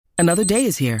Another day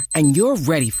is here, and you're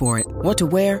ready for it. What to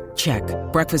wear? Check.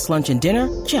 Breakfast, lunch, and dinner?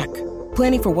 Check.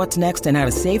 Planning for what's next and how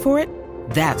to save for it?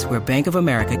 That's where Bank of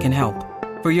America can help.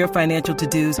 For your financial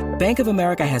to-dos, Bank of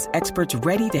America has experts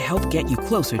ready to help get you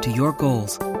closer to your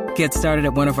goals. Get started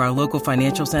at one of our local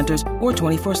financial centers or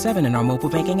 24/7 in our mobile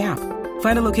banking app.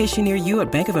 Find a location near you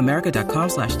at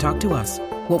bankofamerica.com/talktous.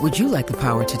 What would you like the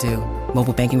power to do?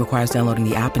 Mobile banking requires downloading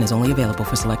the app and is only available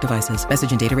for select devices. Message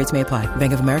and data rates may apply.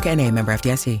 Bank of America N.A., member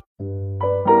FDIC.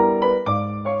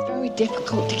 It's very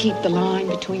difficult to keep the line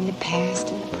between the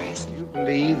past and the present. You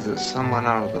believe that someone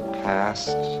out of the past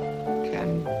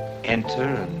can enter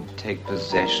and take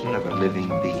possession of a living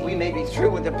being? We may be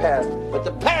through with the past, but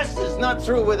the past is not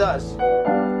through with us.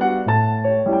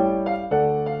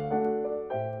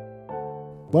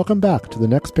 Welcome back to The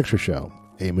Next Picture Show,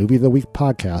 a Movie of the Week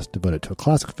podcast devoted to a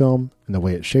classic film and the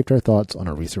way it shaped our thoughts on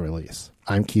a recent release.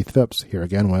 I'm Keith Phipps, here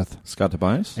again with Scott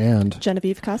Tobias and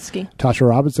Genevieve Koski. Tasha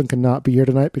Robinson cannot be here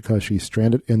tonight because she's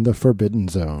stranded in the Forbidden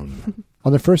Zone.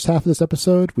 On the first half of this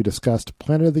episode, we discussed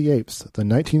Planet of the Apes, the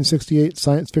 1968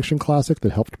 science fiction classic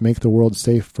that helped make the world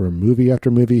safe for movie after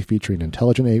movie featuring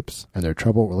intelligent apes and their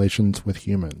troubled relations with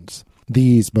humans.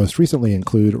 These most recently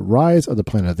include Rise of the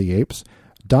Planet of the Apes,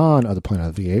 Dawn of the Planet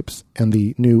of the Apes, and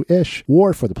the new-ish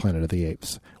War for the Planet of the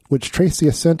Apes, which trace the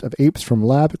ascent of apes from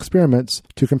lab experiments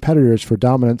to competitors for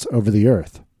dominance over the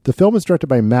Earth. The film is directed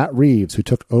by Matt Reeves, who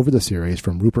took over the series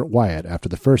from Rupert Wyatt after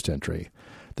the first entry.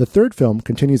 The third film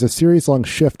continues a series-long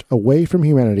shift away from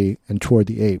humanity and toward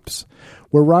the apes,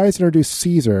 where Rise introduced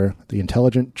Caesar, the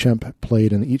intelligent chimp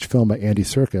played in each film by Andy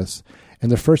Serkis,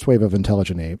 and the first wave of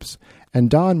intelligent apes,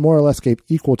 and Dawn more or less gave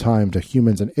equal time to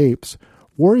humans and apes.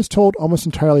 War is told almost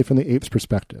entirely from the apes'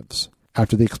 perspectives.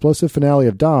 After the explosive finale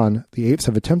of Dawn, the apes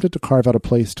have attempted to carve out a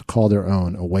place to call their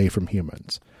own away from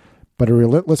humans. But a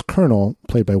relentless colonel,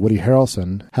 played by Woody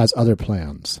Harrelson, has other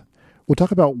plans. We'll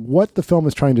talk about what the film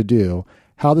is trying to do,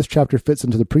 how this chapter fits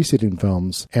into the preceding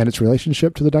films, and its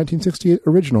relationship to the 1968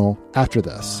 original after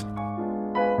this.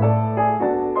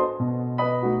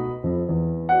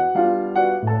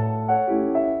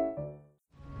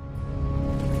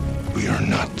 We are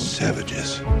not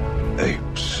savages.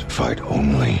 Apes fight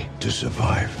only to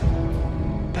survive.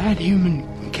 Bad human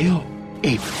can kill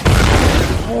ape.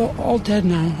 All dead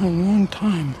now, a long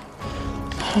time.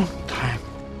 Long time.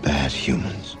 Bad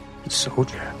humans.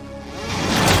 Soldier.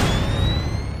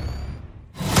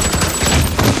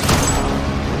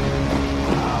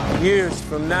 Years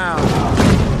from now,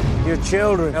 your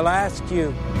children will ask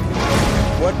you,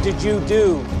 what did you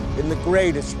do in the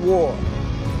greatest war?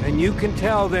 And you can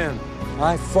tell them,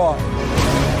 I fought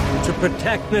to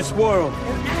protect this world.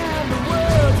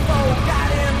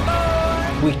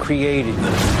 We created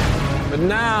them. But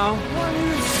now,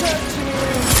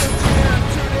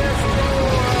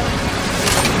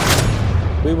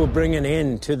 we will bring an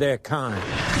end to their kind.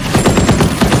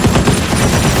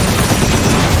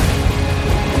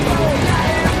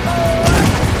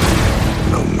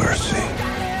 No mercy,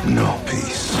 no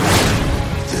peace.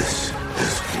 This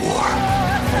is war.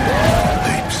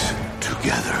 Apes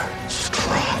together,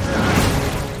 strong.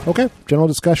 Okay, general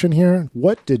discussion here.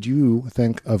 What did you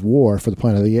think of War for the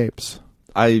Planet of the Apes?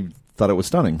 I thought it was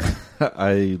stunning.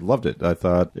 I loved it. I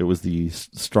thought it was the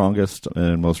strongest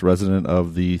and most resonant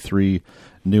of the three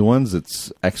new ones.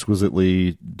 It's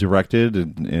exquisitely directed,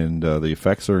 and the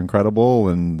effects are incredible,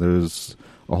 and there's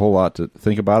a whole lot to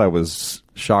think about. I was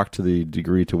shocked to the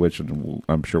degree to which, and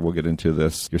I'm sure we'll get into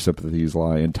this, your sympathies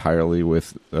lie entirely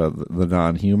with the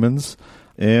non-humans.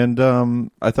 And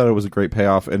I thought it was a great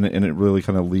payoff, and it really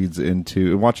kind of leads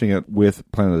into, watching it with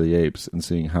Planet of the Apes and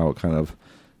seeing how it kind of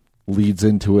leads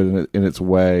into it in its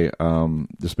way,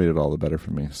 just made it all the better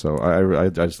for me. So I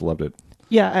just loved it.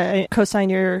 Yeah, I co-sign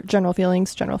your general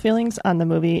feelings on the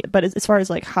movie. But as far as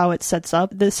like how it sets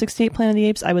up the 68 Planet of the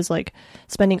Apes, I was like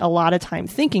spending a lot of time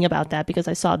thinking about that because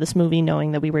I saw this movie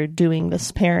knowing that we were doing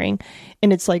this pairing.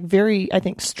 And it's like very, I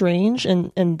think, strange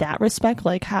in that respect,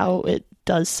 like how it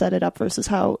does set it up versus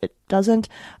how it doesn't.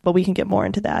 But we can get more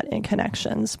into that in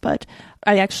connections. But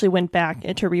I actually went back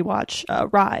to rewatch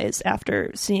Rise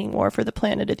after seeing War for the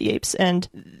Planet of the Apes, and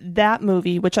that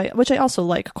movie, which I also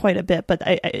like quite a bit, but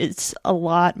it's a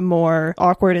lot more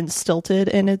awkward and stilted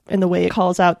in the way it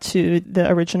calls out to the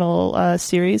original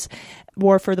series.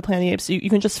 War for the Planet of the Apes, you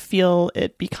can just feel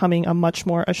it becoming a much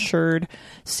more assured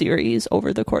series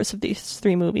over the course of these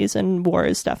three movies, and War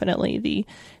is definitely the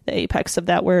apex of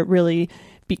that, where it really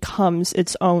becomes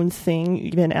its own thing,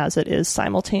 even as it is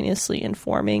simultaneously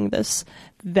informing this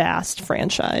vast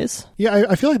franchise. Yeah,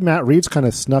 I feel like Matt Reeves kind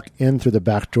of snuck in through the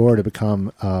back door to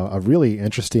become a really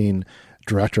interesting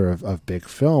director of big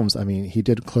films. I mean, he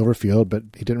did Cloverfield, but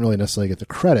he didn't really necessarily get the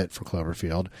credit for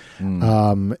Cloverfield.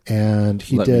 And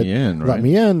he did Let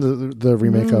Me In, the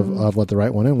remake of Let the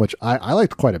Right One In, which I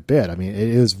liked quite a bit. I mean, it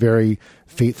is very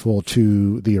faithful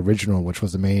to the original, which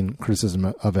was the main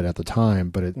criticism of it at the time.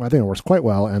 But I think it works quite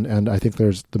well, and I think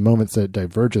there's the moments that it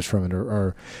diverges from it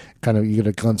are kind of, you get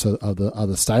a glimpse of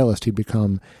the stylist he'd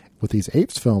become with these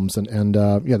Apes films, and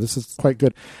this is quite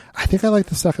good. I think I like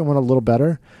the second one a little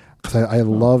better, because I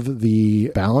love the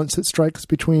balance it strikes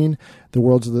between the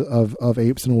worlds of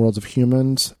apes and worlds of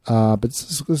humans. But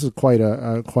this is quite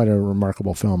a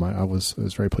remarkable film. I was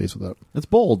very pleased with it. It's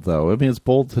bold, though. I mean, it's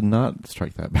bold to not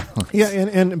strike that balance. Yeah,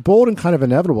 and bold and kind of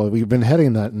inevitable. We've been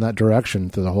heading in that direction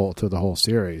through the whole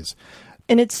series.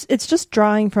 And it's just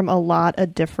drawing from a lot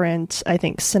of different, I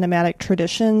think, cinematic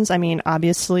traditions. I mean,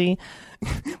 obviously,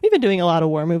 we've been doing a lot of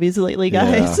war movies lately,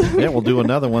 guys. Yeah, we'll do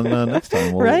another one next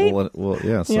time. Right?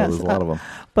 Yes, there's a lot of them.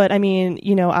 But I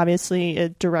mean, obviously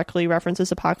it directly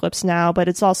references Apocalypse Now, but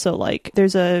it's also like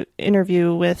there's a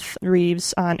interview with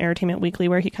Reeves on Entertainment Weekly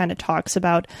where he kind of talks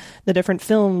about the different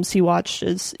films he watched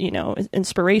as,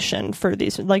 inspiration for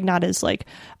these, like not as like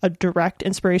a direct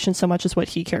inspiration so much as what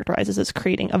he characterizes as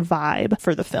creating a vibe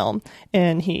for the film.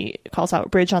 And he calls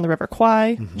out Bridge on the River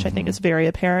Kwai, which I think is very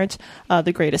apparent.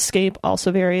 The Great Escape,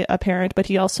 also very apparent, but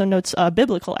he also notes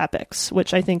biblical epics,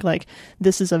 which I think like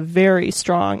this is a very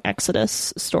strong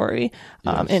Exodus story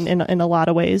in a lot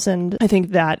of ways, and I think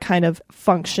that kind of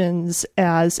functions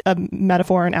as a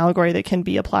metaphor and allegory that can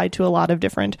be applied to a lot of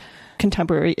different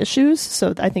contemporary issues.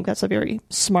 So I think that's a very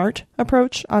smart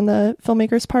approach on the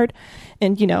filmmaker's part,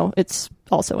 and it's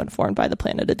also informed by the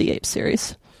Planet of the Apes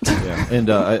series. Yeah, and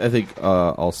I think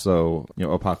also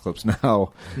Apocalypse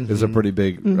Now is a pretty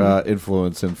big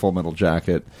influence in Full Metal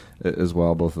Jacket as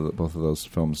well. Both of those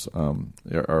films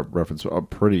are referenced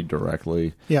pretty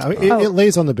directly. Yeah, I mean, it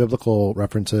lays on the biblical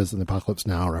references and the Apocalypse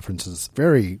Now references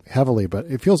very heavily, but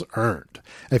it feels earned.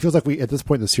 It feels like we at this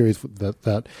point in the series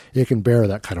that it can bear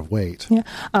that kind of weight.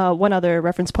 Yeah. One other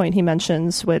reference point he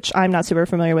mentions, which I'm not super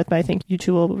familiar with, but I think you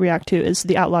two will react to, is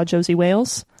the outlaw Josie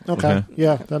Wales. Okay.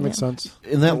 Yeah, that makes sense.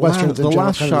 In that Westerns the in general,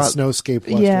 last kind shot, of the snowscape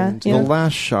Westerns. The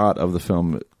last shot of the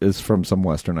film is from some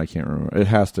Western. I can't remember. It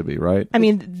has to be, right? I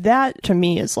mean, that to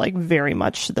me is like very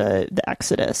much the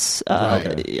Exodus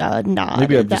nod.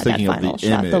 Maybe I'm just thinking of the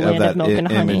shot, image, the land of milk and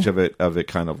honey. image of it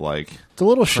kind of like the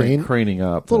little Shane craning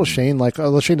up. The little Shane, like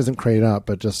Shane doesn't crane up,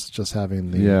 but just having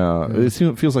the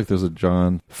It feels like there's a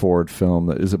John Ford film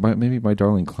that is it maybe My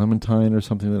Darling Clementine or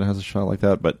something that has a shot like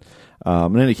that, but.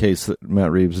 In any case,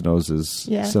 Matt Reeves knows his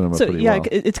cinema pretty well.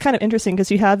 It's kind of interesting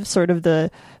because you have sort of the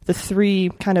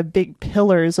three kind of big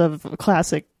pillars of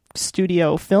classic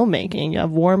studio filmmaking. You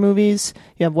have war movies,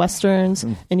 you have Westerns,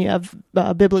 and you have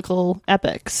biblical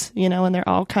epics, and they're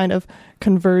all kind of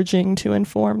converging to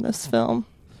inform this film.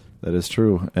 That is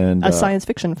true. And a science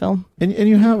fiction film. And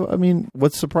you have, I mean,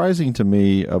 what's surprising to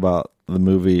me about the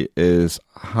movie is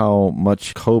how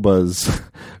much Koba's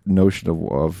notion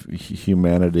of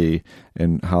humanity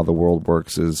and how the world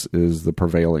works is the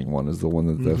prevailing one, is the one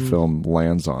that the film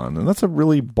lands on. And that's a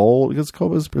really bold, because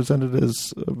Koba is presented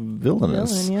as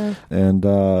villainous. And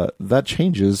that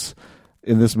changes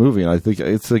in this movie. And I think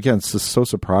it's just so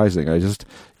surprising.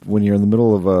 When you're in the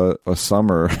middle of a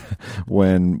summer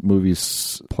when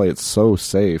movies play it so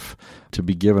safe, to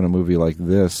be given a movie like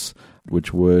this,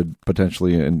 which would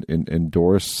potentially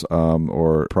endorse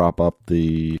or prop up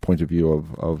the point of view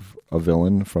of a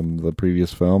villain from the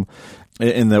previous film,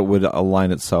 and that would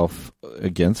align itself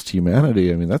against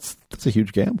humanity. I mean, that's a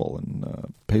huge gamble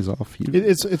and pays off huge.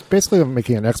 It's basically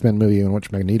making an X-Men movie in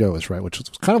which Magneto is right, which is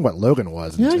kind of what Logan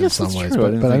was in some ways.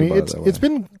 True. But I mean, it's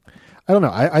been. I don't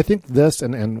know. I think this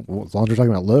and as long as we're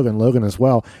talking about Logan as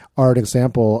well, are an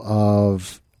example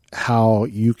of how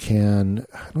you can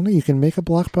make a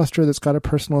blockbuster that's got a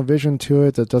personal vision to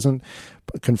it, that doesn't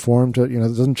conform to, that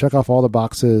doesn't check off all the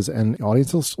boxes, and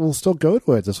audiences will still go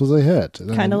to it. This was a hit.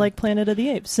 Kind of like Planet of the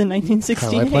Apes in 1968.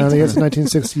 Kind of like Planet of the Apes in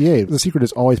 1968. The secret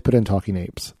is always put in talking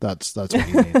apes. That's what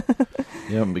you need.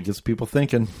 Yeah, it gets people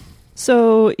thinking.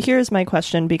 So here's my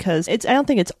question, because I don't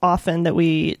think it's often that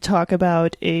we talk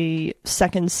about a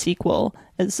second sequel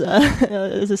as a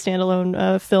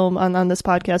standalone film on this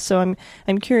podcast. So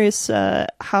I'm curious,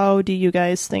 how do you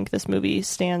guys think this movie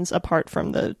stands apart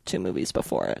from the two movies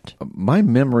before it? My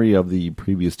memory of the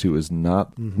previous two is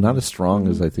not as strong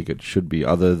as I think it should be,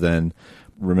 other than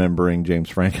remembering James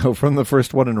Franco from the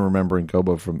first one and remembering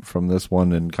Koba from this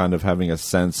one, and kind of having a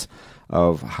sense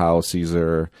of how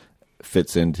Caesar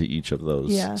fits into each of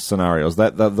those scenarios.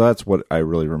 That's what I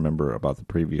really remember about the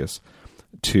previous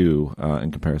two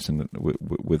in comparison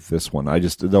with this one. I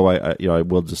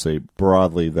will just say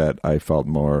broadly that I felt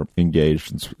more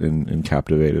engaged and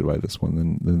captivated by this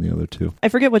one than the other two. I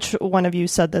forget which one of you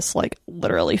said this like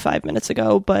literally 5 minutes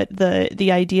ago, but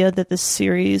the idea that this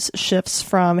series shifts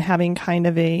from having kind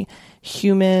of a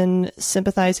human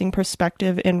sympathizing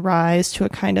perspective in Rise to a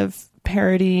kind of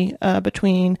parody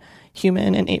between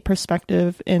human and ape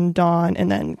perspective in Dawn,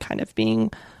 and then kind of being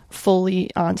fully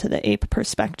onto the ape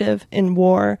perspective in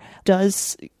War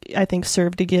does, I think,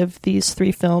 serve to give these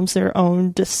three films their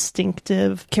own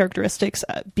distinctive characteristics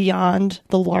beyond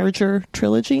the larger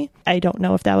trilogy. I don't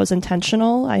know if that was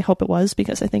intentional. I hope it was,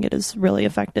 because I think it is really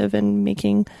effective in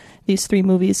making these three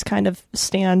movies kind of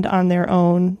stand on their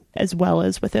own as well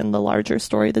as within the larger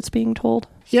story that's being told.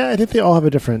 Yeah, I think they all have a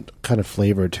different kind of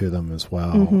flavor to them as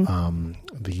well. Mm-hmm.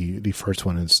 The first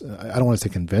one is, I don't want to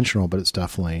say conventional, but it's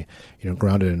definitely,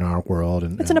 grounded in our world.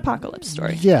 And it's an apocalypse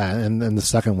story. Yeah, and the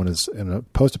second one is in a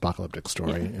post-apocalyptic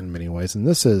story in many ways. And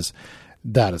this is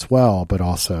that as well, but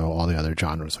also all the other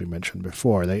genres we mentioned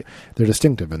before. They're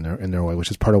distinctive in their way,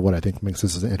 which is part of what I think makes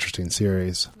this an interesting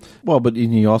series. Well, but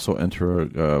you also enter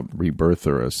a rebirth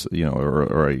or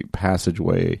a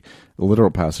passageway, a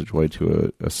literal passageway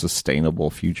to a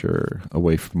sustainable future,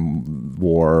 away from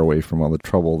war, away from all the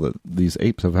trouble that these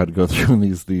apes have had to go through in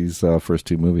these first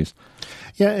two movies.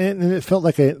 Yeah, and it felt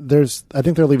like I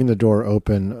think they're leaving the door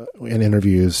open in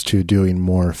interviews to doing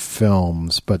more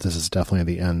films, but this is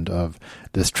definitely the end of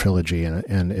this trilogy,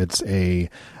 and it's a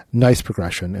nice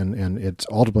progression, and it's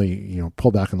ultimately,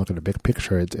 pull back and look at a big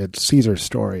picture. It's Caesar's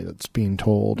story that's being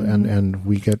told, mm-hmm. and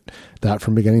we get that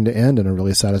from beginning to end in a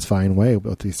really satisfying way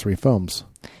with these three films.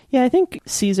 Yeah, I think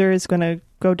Caesar is going to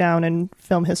go down in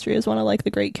film history as one of the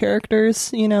great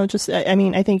characters.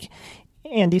 I think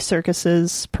Andy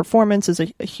Serkis's performance is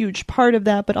a huge part of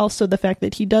that, but also the fact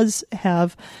that he does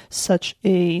have such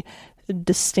a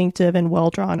distinctive and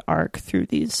well-drawn arc through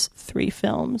these three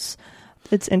films.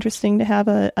 It's interesting to have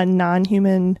a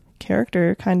non-human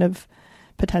character kind of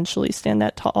potentially stand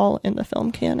that tall in the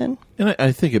film canon. And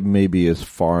I think it may be as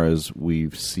far as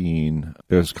we've seen,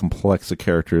 as complex a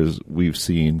character as we've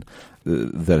seen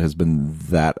that has been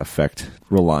that effect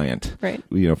reliant. Right.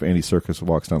 If Andy Serkis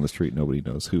walks down the street, nobody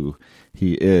knows who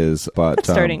he is. But that's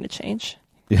starting to change.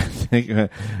 Yeah,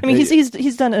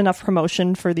 he's done enough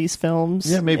promotion for these films.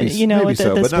 Yeah, maybe at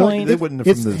so. This point, they wouldn't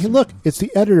have. It's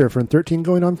the editor from 13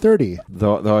 going on 30.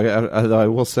 Though I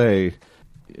will say,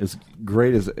 as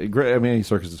great as Andy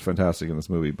Serkis is fantastic in this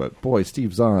movie, but boy,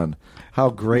 Steve Zahn, how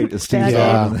great is Steve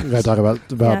Zahn? Yeah, we got to talk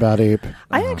about Bad Ape.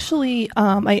 I actually,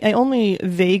 I only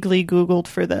vaguely Googled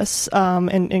for this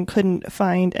and couldn't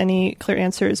find any clear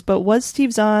answers. But was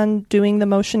Steve Zahn doing the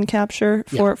motion capture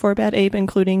for Bad Ape,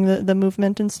 including the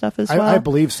movement and stuff as well? I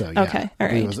believe so. Yeah. Okay, all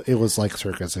right. It was like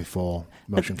Serkis, a full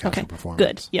motion capture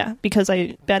performance. Good. Yeah, because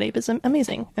Bad Ape is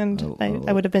amazing, and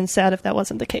I would have been sad if that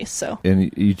wasn't the case. So,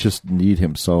 and you just need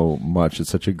him so much. It's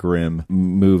such a grim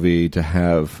movie to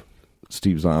have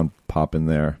Steve Zahn pop in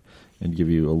there and give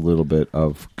you a little bit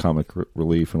of comic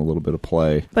relief and a little bit of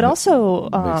play. But also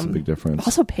makes a big difference.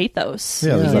 Also pathos.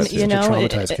 Yeah, that's a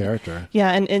traumatized character.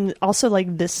 Yeah, and also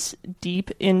this deep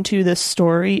into this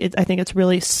story, I think it's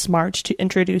really smart to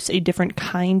introduce a different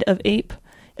kind of ape,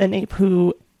 an ape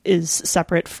who is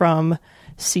separate from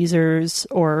Caesar's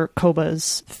or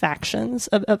Koba's factions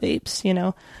of apes,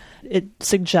 It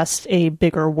suggests a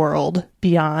bigger world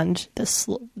beyond this,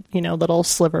 little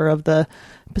sliver of the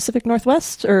Pacific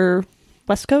Northwest or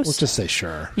West Coast. Let's just say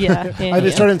sure. Yeah.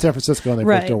 They started in San Francisco and they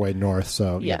worked their way north,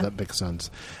 so that makes sense.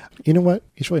 You know what?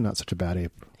 He's really not such a bad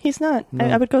ape. He's not. No.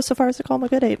 I would go so far as to call him a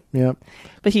good ape. Yeah.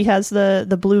 But he has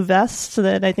the blue vest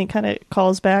that I think kind of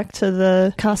calls back to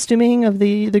the costuming of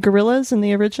the gorillas in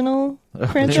the original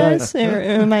franchise. Right.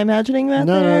 Am I imagining that?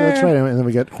 No, that's right. And then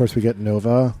we get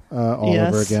Nova all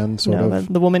over again, sort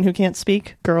of. The woman who can't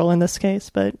speak, girl in this case,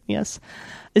 but yes.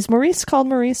 Is Maurice called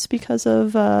Maurice because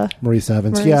of Maurice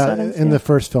Evans? In the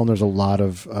first film, there's a lot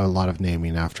of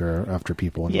naming after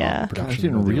people in the production. I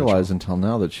didn't realize until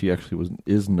now that she actually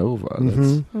is Nova.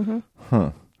 Mm-hmm.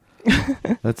 Huh.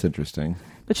 That's interesting.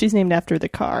 But she's named after the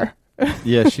car.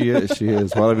 Yeah, she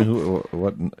is. Well, I mean,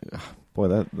 what? Boy,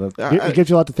 it gives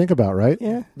you a lot to think about, right?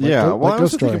 Yeah. I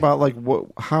was thinking about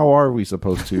how are we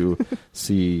supposed to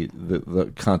see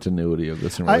the continuity of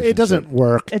this relationship? It doesn't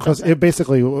work because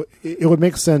it would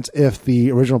make sense if the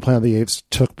original Planet of the Apes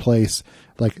took place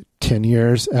like 10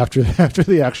 years after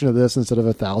the action of this instead of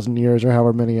 1,000 years or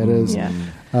however many it is. Yeah.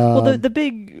 Well, the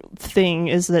big thing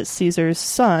is that Caesar's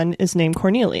son is named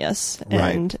Cornelius,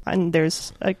 and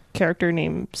there's a character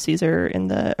named Caesar in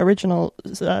the original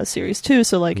series too.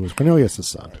 So like, it was Cornelius'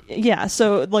 son. Yeah.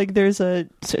 So like, there's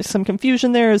some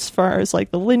confusion there as far as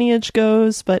like the lineage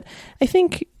goes, but I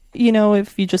think, you know,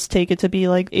 if you just take it to be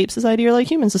like ape society or like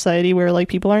human society where like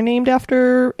people are named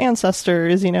after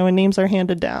ancestors, you know, and names are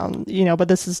handed down, you know, but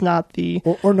this is not the...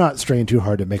 Or not strain too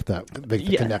hard to make the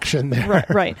connection there.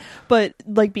 Right. But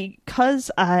like,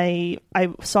 because I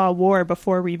saw War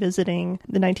before revisiting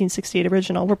the 1968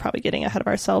 original, we're probably getting ahead of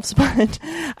ourselves, but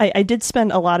I did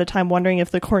spend a lot of time wondering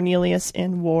if the Cornelius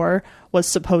in War was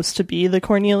supposed to be the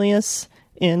Cornelius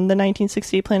in the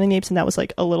 1968 Planet of the Apes, and that was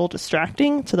like a little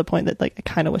distracting to the point that like I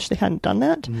kind of wish they hadn't done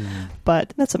that.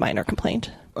 But that's a minor complaint.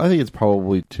 I think it's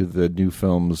probably to the new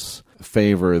film's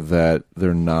favor that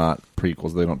they're not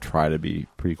prequels. They don't try to be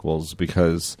prequels,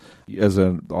 because as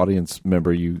an audience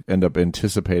member, you end up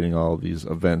anticipating all of these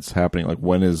events happening. Like,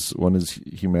 when is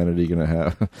humanity going to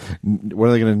have? When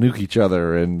are they going to nuke each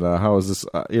other? And how is this?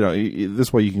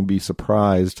 This way you can be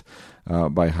surprised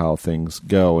by how things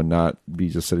go and not be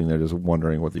just sitting there just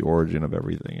wondering what the origin of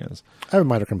everything is. I have a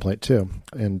minor complaint too.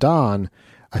 In Dawn,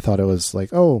 I thought it was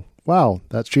like, oh wow,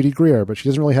 that's Judy Greer, but she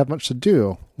doesn't really have much to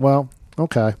do. Well,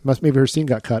 okay, maybe her scene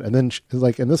got cut, and then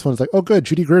like in this one, it's like, oh good,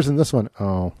 Judy Greer's in this one.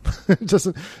 Oh, she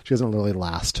doesn't really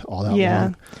last all that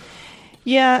long.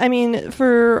 Yeah, I mean,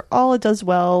 for all it does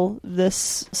well,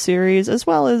 this series, as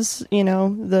well as, you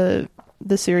know,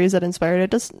 the series that inspired it,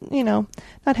 does, you know,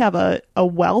 not have a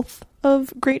wealth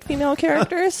of great female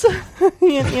characters.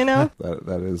 you know,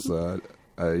 that is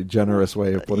a generous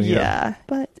way of putting it. Yeah,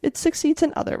 but it succeeds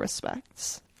in other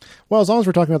respects. Well, as long as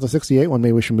we're talking about the 68 one,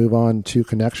 maybe we should move on to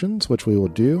Connections, which we will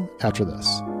do after this.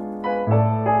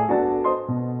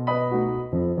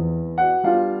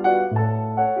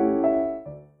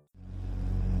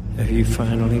 Have you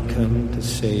finally come to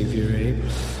save your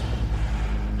apes?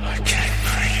 I came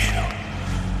for you.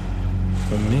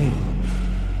 From me?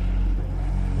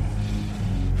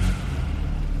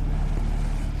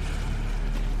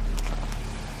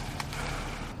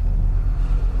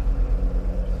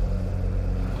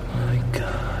 My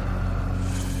God.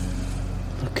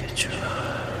 Look at your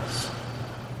eyes.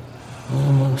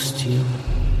 Almost human.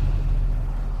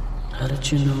 How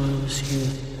did you know I was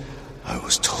here? I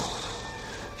was told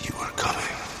you were coming.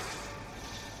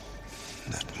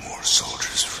 That more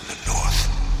soldiers from the north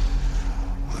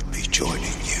would be joining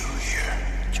you here.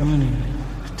 Joining me?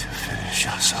 To finish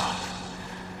us off.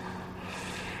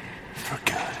 For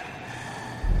good.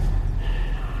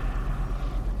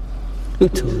 Who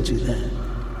told you that?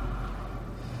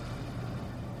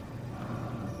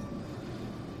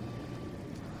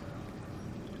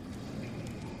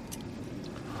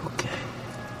 Okay.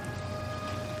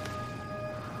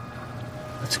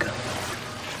 Let's go.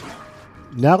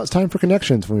 Now it's time for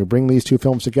Connections, when we bring these two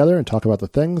films together and talk about the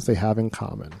things they have in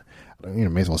common. You know,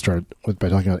 may as well start by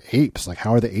talking about apes. Like,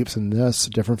 how are the apes in this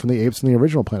different from the apes in the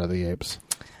original Planet of the Apes?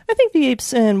 I think the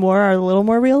apes in War are a little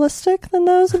more realistic than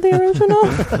those of the original.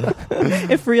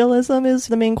 If realism is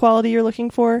the main quality you're looking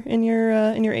for in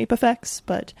your ape effects,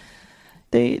 but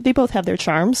they both have their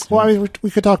charms. Well, I mean, we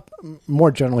could talk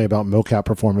more generally about mocap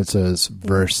performances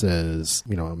versus,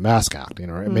 you know, mask acting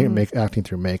or acting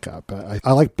through makeup.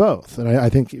 I like both, and I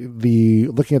think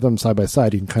looking at them side by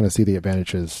side, you can kind of see the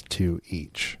advantages to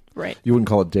each. Right. You wouldn't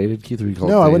call it dated, Keith? Or you call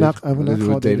no, it I dated? would not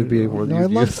call it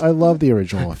dated. I love the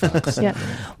original effects. Yeah.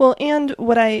 Well, and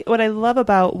what I love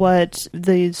about what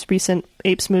these recent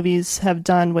Apes movies have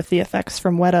done with the effects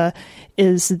from Weta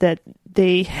is that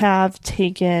they have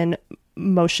taken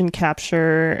motion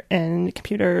capture and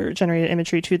computer generated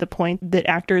imagery to the point that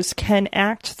actors can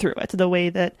act through it the way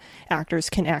that actors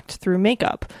can act through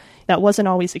makeup. That wasn't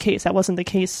always the case. That wasn't the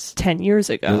case 10 years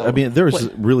ago. I mean, there's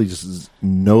really just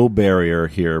no barrier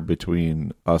here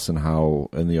between us and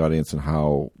the audience and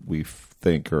how we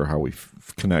think or how we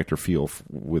connect or feel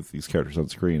with these characters on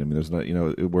screen. I mean, there's not, you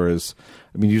know, whereas,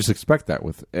 I mean, you just expect that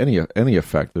with any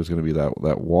effect. There's going to be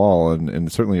that wall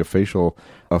and certainly a facial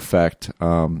effect, you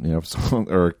know,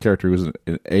 or a character who's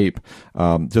an ape,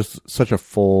 just such a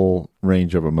full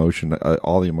range of emotion,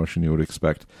 all the emotion you would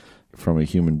expect from a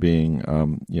human being,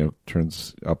 you know,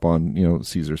 turns up on, you know,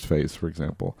 Caesar's face, for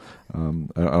example. I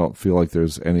don't feel like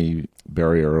there's any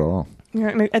barrier at all.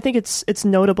 Yeah, I think it's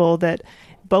notable that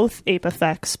both ape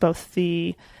effects, both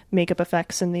the makeup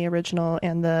effects in the original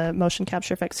and the motion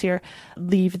capture effects here,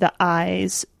 leave the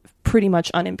eyes pretty much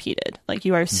unimpeded. Like,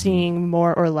 you are seeing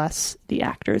more or less the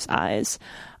actor's eyes.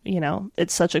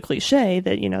 It's such a cliche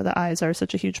that, the eyes are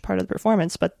such a huge part of the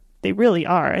performance, but they really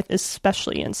are,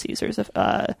 especially in Caesar's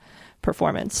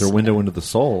performance. Their window into the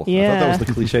soul. Yeah. I thought that was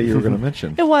the cliche you were going to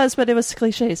mention. It was, but it was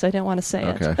cliche, so I didn't want to say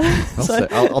it. Okay.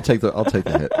 I'll take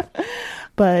the hit.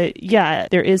 But yeah,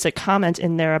 there is a comment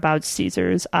in there about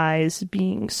Caesar's eyes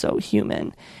being so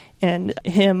human, and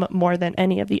him, more than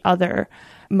any of the other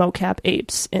mocap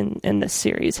apes in this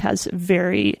series, has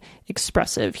very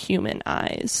expressive human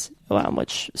eyes,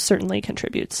 which certainly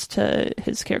contributes to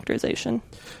his characterization.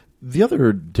 The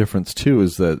other difference, too,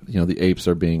 is that, the apes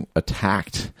are being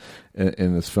attacked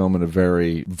in this film in a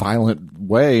very violent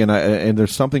way, and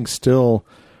there's something still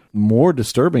more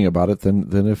disturbing about it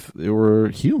than if it were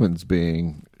humans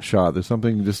being shot. There's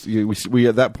something just we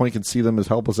at that point can see them as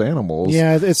helpless animals.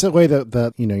 Yeah, it's a way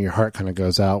that your heart kind of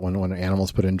goes out when an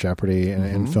animal's put in jeopardy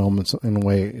in film. It's in a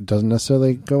way it doesn't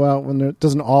necessarily go out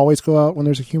doesn't always go out when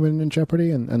there's a human in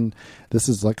jeopardy, and this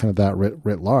is like kind of that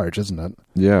writ large, isn't it?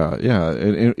 Yeah.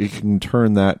 It can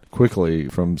turn that quickly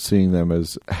from seeing them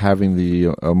as having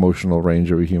the emotional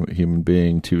range of a human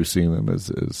being to seeing them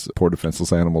as poor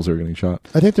defenseless animals who are getting shot.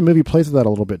 I think the movie plays with that a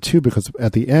little bit too, because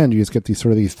at the end you just get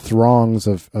these throngs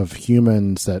of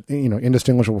humans that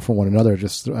indistinguishable from one another,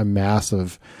 just a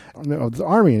massive the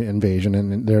army invasion,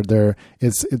 and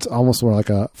it's almost more like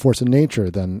a force of nature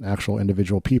than actual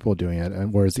individual people doing it,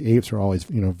 and whereas the apes are always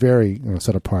very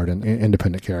set apart and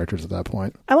independent characters at that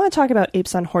point. I want to talk about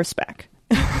apes on horseback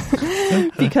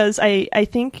because I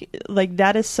think like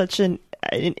that is such an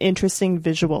interesting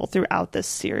visual throughout this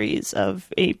series of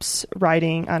apes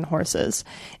riding on horses.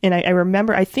 And I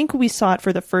remember, I think we saw it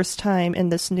for the first time in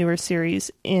this newer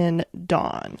series in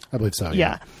Dawn. I believe so,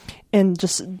 yeah. And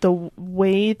just the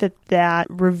way that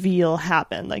reveal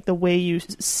happened, like the way you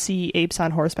see apes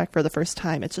on horseback for the first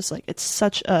time, it's just like, it's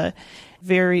such a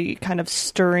very kind of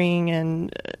stirring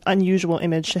and unusual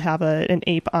image to have an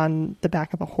ape on the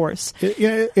back of a horse.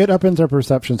 It upends our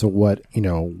perceptions of what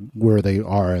where they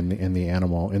are in the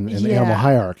animal the animal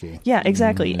hierarchy. Yeah,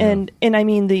 exactly. Yeah. And I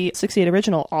mean, the 68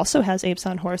 original also has apes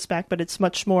on horseback, but it's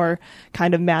much more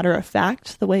kind of matter of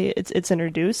fact the way it's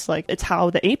introduced. Like, it's how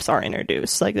the apes are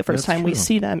introduced. Like, the first time we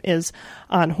see them is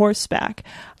on horseback.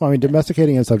 Well, I mean,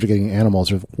 domesticating and subjugating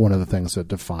animals are one of the things that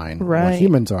define what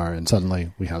humans are, and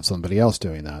suddenly we have somebody else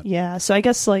doing that. Yeah, so I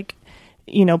guess, like,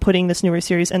 putting this newer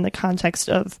series in the context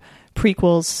of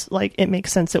prequels, like, it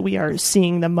makes sense that we are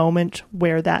seeing the moment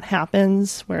where that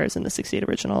happens, whereas in the 68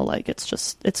 original, like,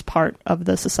 it's part of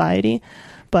the society.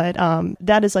 But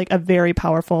that is, like, a very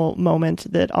powerful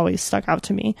moment that always stuck out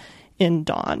to me in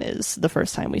Dawn, is the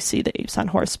first time we see the apes on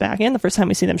horseback, and the first time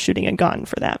we see them shooting a gun,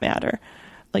 for that matter.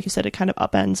 Like you said, it kind of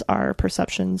upends our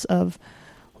perceptions of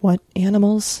what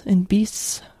animals and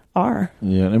beasts are.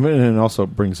 Yeah, and it also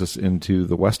brings us into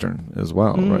the Western as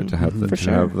well, right? To have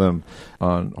have them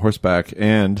on horseback,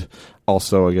 and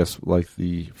also, I guess, like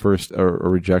the first a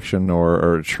rejection or a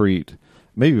retreat,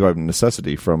 maybe by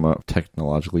necessity, from a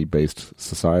technologically based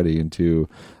society into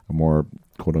a more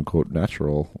quote unquote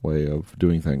natural way of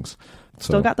doing things.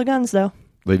 Still got the guns, though.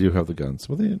 They do have the guns.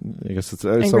 Well, I guess it's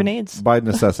and grenades. By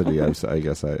necessity. I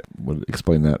guess I would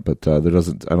explain that, but I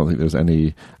don't think there's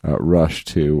any rush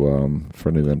to for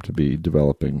any of them to be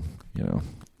developing,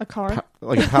 a car,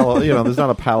 like a Palo. There's not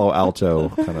a Palo Alto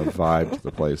kind of vibe to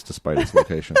the place, despite its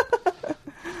location.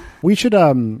 We should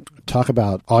talk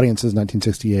about audiences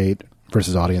 1968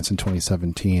 versus audience in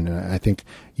 2017. And I think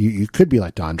you could be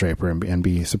like Don Draper and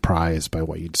be surprised by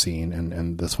what you'd seen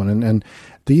in this one. And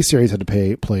these series had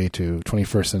to play to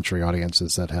 21st century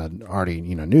audiences that had already,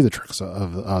 knew the tricks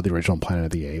of the original Planet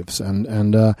of the Apes.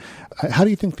 And how do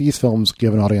you think these films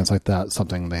give an audience like that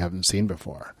something they haven't seen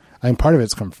before? I mean, part of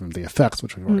it's come from the effects,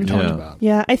 which we've already talked about.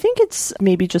 Yeah, I think it's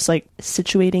maybe just like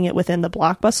situating it within the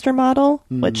blockbuster model,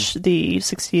 which the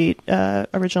 68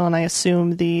 original, and I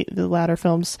assume the latter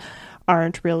films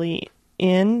aren't really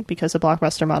in, because the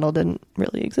blockbuster model didn't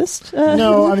really exist.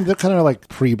 No, I mean, they're kind of like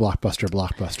blockbusters a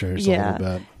little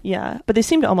bit. Yeah, but they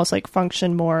seem to almost like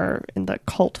function more in the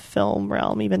cult film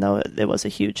realm, even though it was a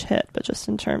huge hit, but just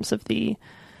in terms of the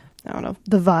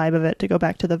vibe of it, to go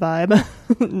back to the vibe,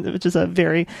 which is a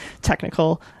very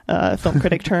technical film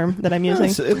critic term that I'm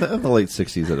using. In the late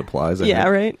 60s it applies. I think.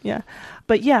 Right? Yeah.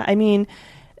 But yeah, I mean,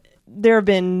 there have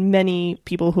been many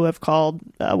people who have called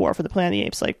War for the Planet of the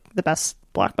Apes like the best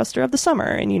blockbuster of the summer.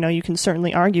 And, you can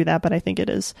certainly argue that, but I think it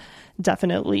is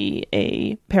definitely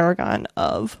a paragon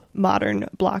of modern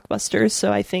blockbusters.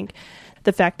 So I think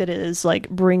the fact that it is like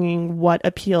bringing what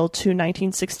appealed to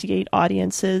 1968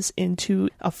 audiences into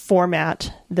a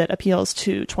format that appeals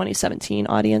to 2017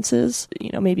 audiences,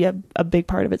 maybe a big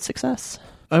part of its success.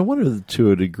 I wonder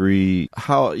to a degree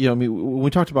how, when we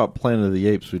talked about Planet of the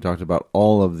Apes, we talked about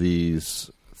all of these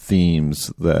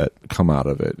themes that come out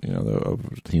of it, of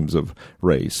themes of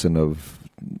race and of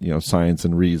science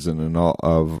and reason and all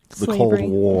of the Slavery. Cold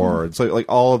War. It's like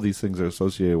all of these things are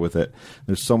associated with it.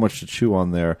 There's so much to chew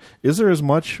on there. Is there as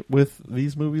much with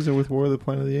these movies or with War of the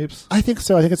Planet of the Apes? I think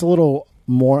so. I think it's a little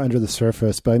more under the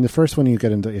surface, but in the first one you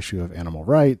get into the issue of animal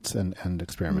rights and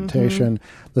experimentation.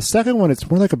 The second one, it's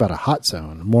more like about a hot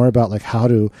zone, more about like how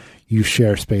do you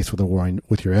share space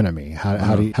with your enemy?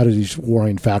 How do these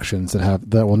warring factions that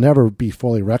will never be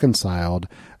fully reconciled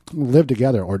live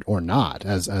together or not,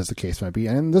 as the case might be.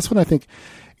 And this one, I think,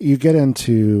 you get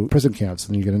into prison camps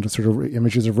and you get into sort of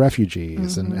images of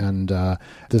refugees and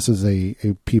this is a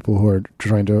people who are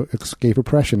trying to escape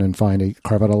oppression and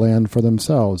carve out a land for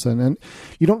themselves. And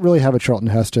you don't really have a Charlton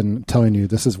Heston telling you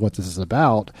this is what this is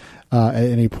about at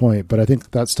any point, but I think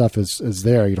that stuff is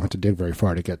there. You don't have to dig very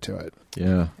far to get to it.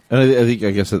 Yeah. And I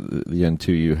guess at the end,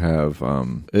 too, you have,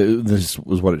 this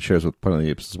was what it shares with Planet of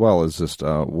the Apes as well, is just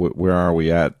where are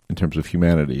we at in terms of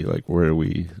humanity? Like, where do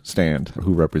we stand?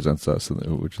 Who represents us?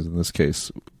 Which is, in this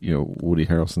case, Woody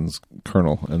Harrelson's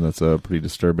Colonel. And that's pretty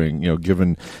disturbing,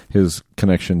 given his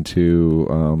connection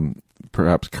to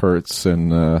perhaps Kurtz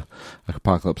and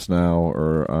Apocalypse Now,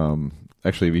 or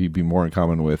actually he'd be more in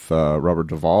common with Robert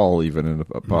Duvall even in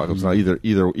Apocalypse Now.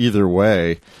 Either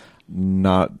way,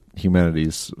 not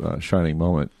humanity's shining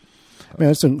moment. I mean,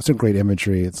 it's some great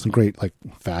imagery. It's some great like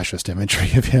fascist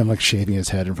imagery of him like shaving his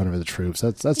head in front of the troops.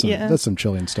 That's some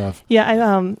chilling stuff. Yeah,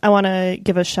 I want to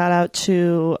give a shout out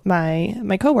to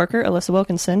my coworker Alyssa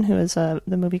Wilkinson, who is the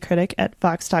movie critic at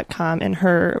Vox.com, and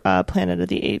her Planet of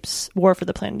the Apes, War for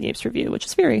the Planet of the Apes review, which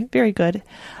is very, very good.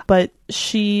 But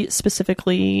she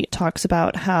specifically talks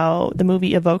about how the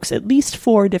movie evokes at least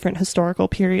 4 different historical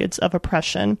periods of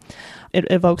oppression. It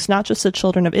evokes not just the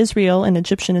children of Israel and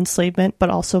Egyptian enslavement, but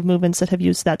also movements that have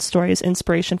used that story as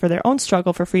inspiration for their own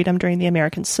struggle for freedom during the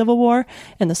American Civil War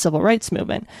and the Civil Rights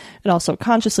Movement. It also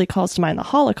consciously calls to mind the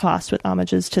Holocaust with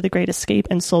homages to the Great Escape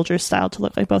and soldiers styled to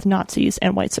look like both Nazis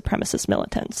and white supremacist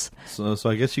militants. So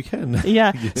I guess you can.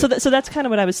 Yeah. So that's kind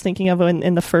of what I was thinking of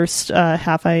in the first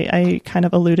half. I kind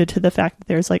of alluded to the fact that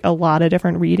there's like a lot of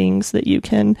different readings that you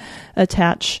can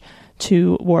attach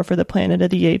to War for the Planet of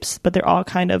the Apes, but they're all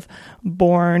kind of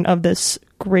born of this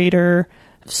greater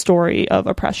story of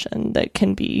oppression that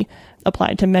can be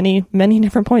applied to many, many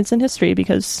different points in history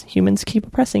because humans keep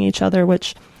oppressing each other,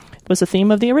 which was the theme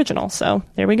of the original. So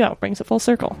there we go. Brings it full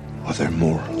circle. Are there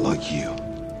more like you?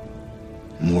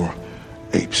 More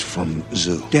apes from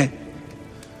zoo? Dead.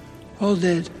 All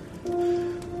dead.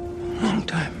 Long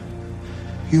time.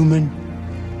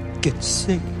 Human gets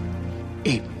sick.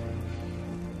 Ape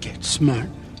get smart.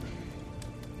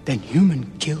 Then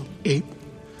human kill ape.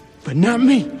 But not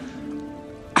me.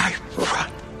 I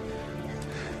run.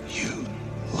 You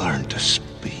learn to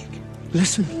speak.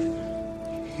 Listen,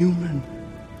 human.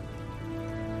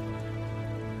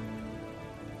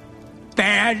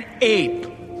 Bad ape.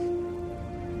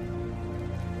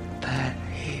 Bad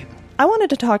ape. I wanted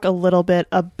to talk a little bit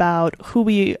about who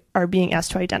we are being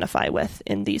asked to identify with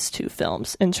in these 2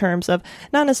 films in terms of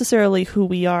not necessarily who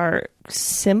we are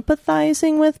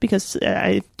sympathizing with, because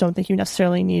I don't think you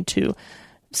necessarily need to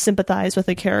sympathize with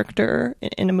a character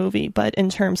in a movie, but in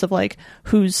terms of like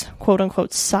whose quote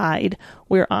unquote side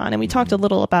we're on. And we talked a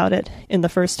little about it in the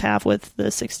first half with the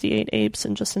 68 Apes,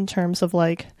 and just in terms of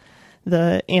like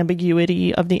the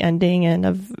ambiguity of the ending and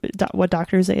of what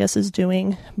Dr. Zaius is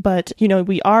doing. But,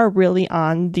 we are really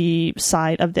on the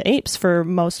side of the apes for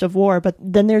most of War. But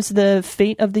then there's the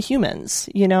fate of the humans,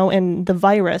 and the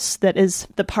virus that is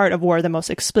the part of War that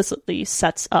most explicitly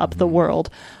sets up the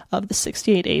world of the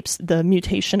 68 Apes, the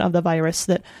mutation of the virus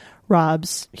that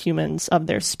robs humans of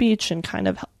their speech and kind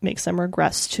of makes them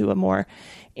regress to a more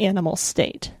animal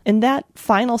state. And that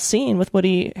final scene with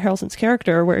Woody Harrelson's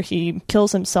character where he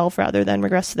kills himself rather than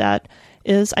regress to that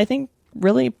is, I think,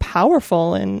 really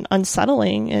powerful and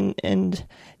unsettling and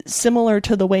similar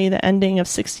to the way the ending of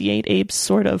 68 Apes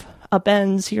sort of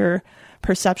upends your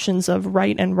perceptions of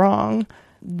right and wrong.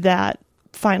 That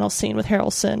final scene with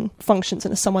Harrelson functions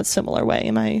in a somewhat similar way.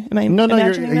 Am I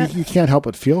imagining that? You can't help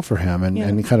but feel for him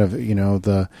and kind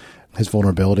of, his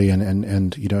vulnerability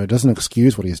and it doesn't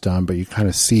excuse what he's done, but you kind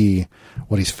of see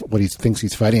what he thinks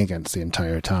he's fighting against the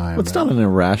entire time. Well, it's not an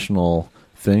irrational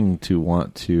thing to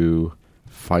want to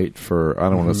fight for, I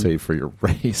don't want to say for your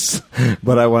race,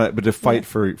 but to fight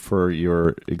for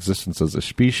your existence as a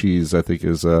species, I think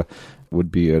would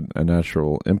be a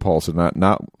natural impulse, and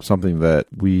not something that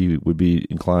we would be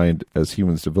inclined as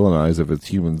humans to villainize if it's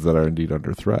humans that are indeed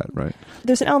under threat, right?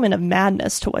 There's an element of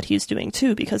madness to what he's doing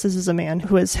too, because this is a man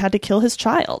who has had to kill his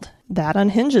child. That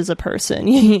unhinges a person,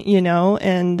 you know,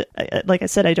 and like I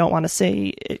said, I don't want to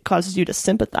say it causes you to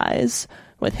sympathize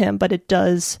with him, but it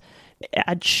does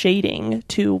add shading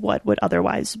to what would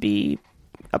otherwise be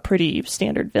a pretty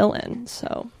standard villain.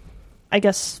 So I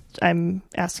guess I'm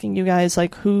asking you guys,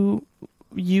 like, who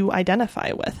you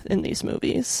identify with in these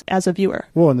movies as a viewer.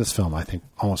 Well, in this film, I think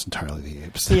almost entirely the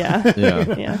apes. Yeah.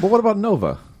 Yeah. But what about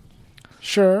Nova?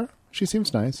 Sure. She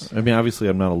seems nice. I mean, obviously,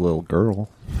 I'm not a little girl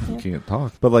who can't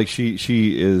talk. But, like,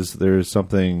 she is, there's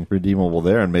something redeemable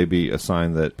there, and maybe a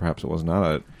sign that perhaps it was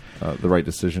not the right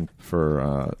decision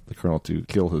for the Colonel to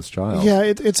kill his child. Yeah,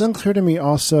 it's unclear to me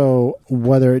also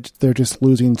whether they're just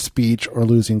losing speech or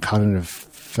losing cognitive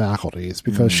faculties,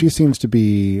 because she seems to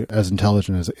be as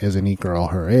intelligent as any girl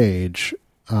her age.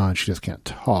 She just can't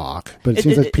talk. But it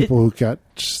seems like people who got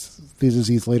the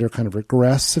disease later kind of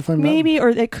regress, if I'm maybe, or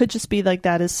it could just be like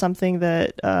that is something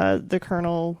that the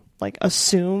Colonel like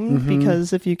assumed,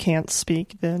 because if you can't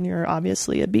speak, then you're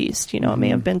obviously a beast. You know, it may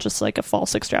have been just like a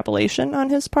false extrapolation on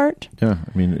his part. Yeah,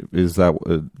 I mean, is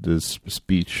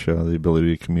speech, the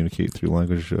ability to communicate through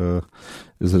language,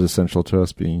 is it essential to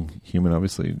us being human?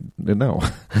 Obviously, no.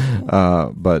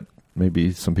 But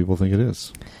maybe some people think it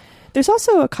is. There's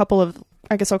also a couple of,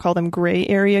 I guess I'll call them gray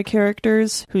area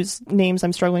characters whose names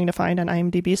I'm struggling to find on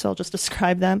IMDb, so I'll just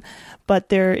describe them. But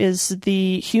there is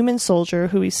the human soldier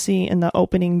who we see in the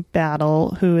opening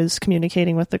battle who is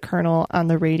communicating with the Colonel on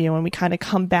the radio, and we kind of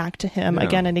come back to him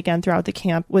again and again throughout the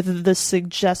camp with the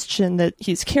suggestion that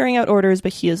he's carrying out orders,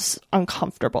 but he is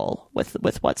uncomfortable with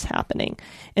what's happening.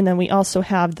 And then we also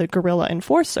have the guerrilla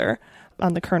enforcer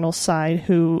on the Colonel's side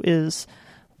who is,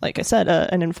 like I said,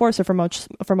 an enforcer for most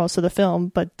of the film,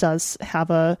 but does have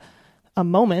a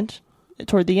moment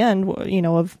toward the end, you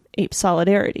know, of ape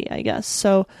solidarity, I guess.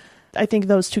 So I think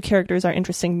those two characters are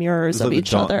interesting mirrors of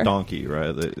each other. Donkey,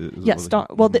 right? Yes.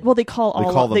 They call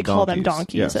them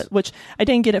donkeys, yes. Which I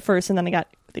didn't get at first, and then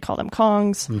they call them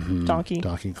Kongs.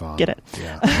 Donkey Kong. Get it?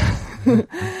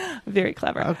 Yeah. Very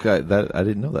clever. Okay, I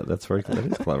didn't know that. That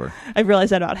is clever. I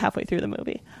realized that about halfway through the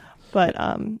movie. But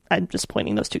I'm just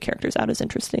pointing those two characters out as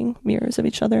interesting mirrors of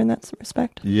each other in that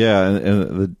respect. Yeah,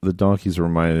 and the donkeys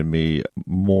reminded me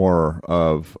more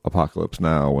of Apocalypse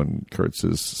Now, when Kurtz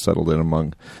is settled in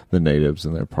among the natives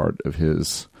and they're part of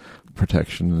his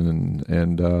protection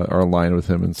and are aligned with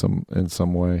him in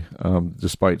some way,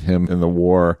 despite him in the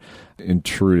war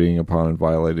intruding upon and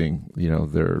violating, you know,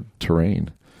 their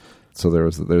terrain. So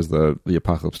there's the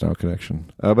Apocalypse Now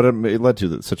connection, but it led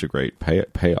to such a great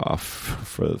payoff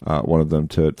for one of them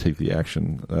to take the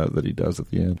action that he does at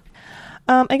the end.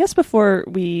 I guess before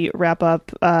we wrap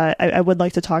up, I would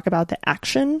like to talk about the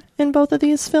action in both of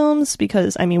these films,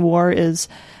 because I mean, War is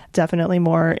definitely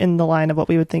more in the line of what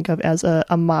we would think of as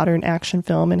a modern action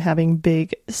film and having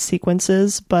big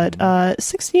sequences, but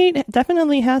 68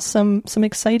 definitely has some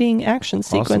exciting action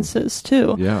sequences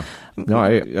too. Yeah. No,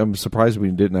 I'm surprised we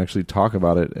didn't actually talk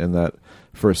about it in that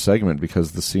first segment,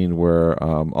 because the scene where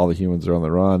all the humans are on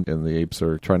the run and the apes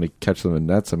are trying to catch them in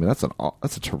nets, I mean, that's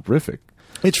a terrific.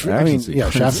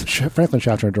 Franklin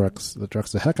Schaffner directs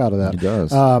the heck out of that. He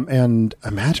does. And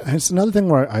imagine, it's another thing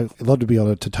where I'd love to be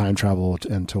able to time travel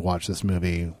and to watch this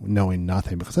movie knowing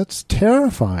nothing, because that's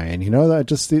terrifying. You know, that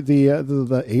just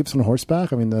the apes on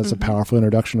horseback. I mean, that's a powerful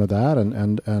introduction of that,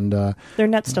 and their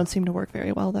nets don't seem to work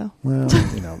very well, though. Well,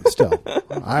 you know, still,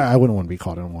 I wouldn't want to be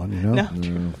caught in one. You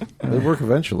know, They work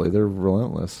eventually. They're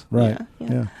relentless, right?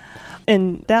 Yeah.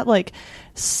 And that like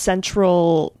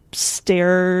central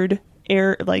staired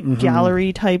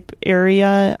gallery type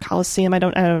area, Coliseum. I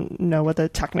don't know what the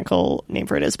technical name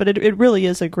for it is, but it really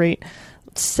is a great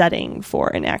setting for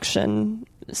an action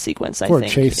sequence. I think for a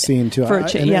chase scene too.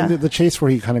 The chase where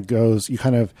he kind of goes, you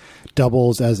kind of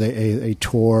doubles as a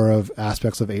tour of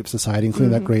aspects of ape society,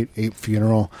 including that great ape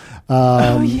funeral.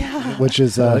 Which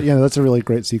is that's a really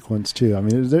great sequence too. I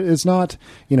mean, it's not,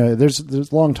 you know,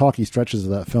 there's long talky stretches of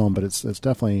that film, but it's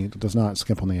definitely does not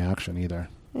skimp on the action either.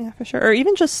 Yeah, for sure. Or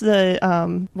even just the,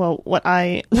 what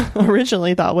I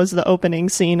originally thought was the opening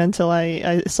scene until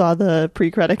I saw the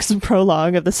pre-credits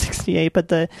prologue of the 68, but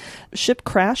the ship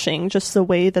crashing, just the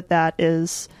way that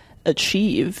is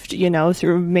achieved, you know,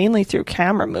 mainly through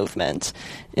camera movement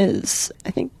is,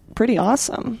 I think, pretty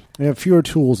awesome. They have fewer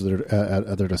tools that are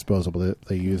at their disposal, but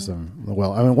they use them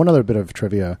well. I mean, one other bit of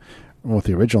trivia with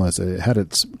the original is it had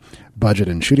its budget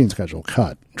and shooting schedule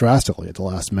cut drastically at the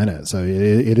last minute. So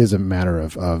it is a matter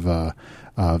of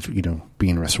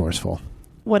being resourceful.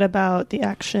 What about the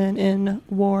action in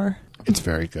War? It's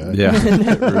very good. Yeah,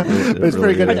 it's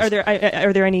very good.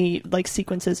 Are there any like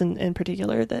sequences in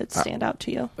particular that stand out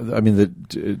to you? I mean,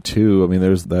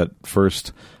 there's that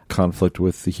first conflict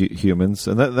with the humans,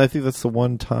 and I think that's the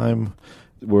one time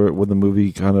when the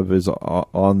movie kind of is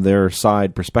on their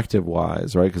side perspective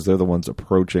wise, right? Because they're the ones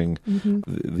approaching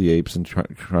the apes and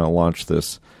trying to launch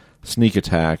this sneak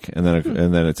attack, and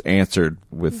then it's answered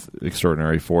with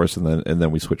extraordinary force, and then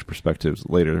we switch perspectives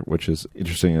later, which is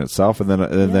interesting in itself. And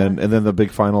then the big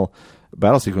final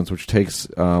battle sequence, which takes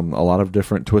a lot of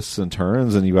different twists and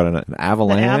turns, and you got an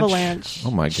avalanche. The avalanche. Oh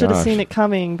my gosh! Should have seen it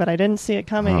coming, but I didn't see it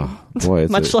coming. Oh, boy,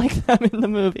 much like them in the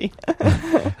movie.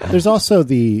 There's also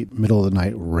the middle of the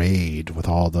night raid with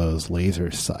all those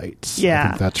laser sights. Yeah, I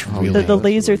think that's really the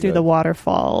laser really through good. the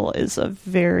waterfall is a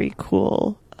very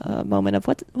cool moment of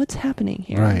what's happening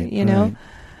here. Right, you know.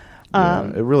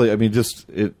 Yeah, it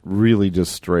really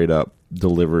just straight up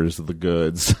delivers the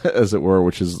goods, as it were,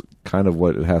 which is kind of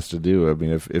what it has to do. I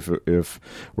mean, if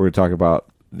we're to talk about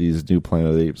these new Planet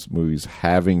of the Apes movies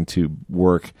having to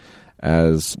work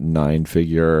as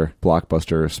 9-figure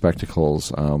blockbuster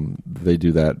spectacles, they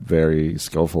do that very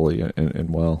skillfully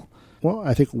and well. Well,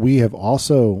 I think we have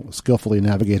also skillfully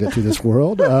navigated through this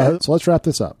world. So let's wrap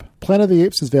this up. Planet of the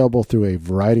Apes is available through a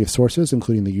variety of sources,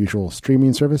 including the usual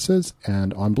streaming services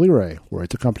and on Blu-ray, where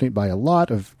it's accompanied by a lot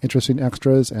of interesting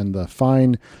extras and the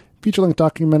fine feature-length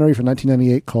documentary from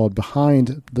 1998 called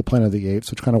Behind the Planet of the Apes,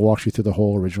 which kind of walks you through the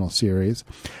whole original series.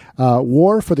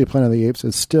 War for the Planet of the Apes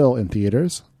is still in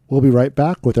theaters. We'll be right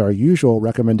back with our usual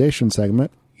recommendation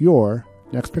segment, Your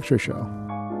Next Picture Show.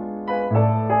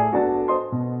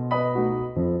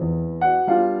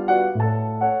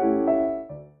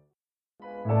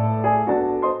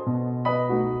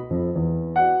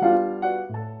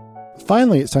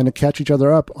 Finally, it's time to catch each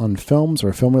other up on films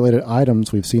or film-related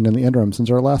items we've seen in the interim since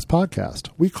our last podcast.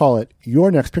 We call it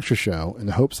Your Next Picture Show in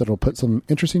the hopes that it'll put some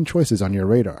interesting choices on your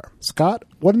radar. Scott,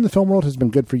 what in the film world has been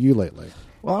good for you lately?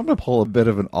 Well, I'm going to pull a bit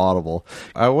of an audible.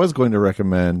 I was going to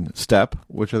recommend Step,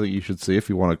 which I think you should see if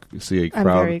you want to see a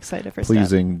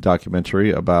crowd-pleasing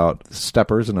documentary about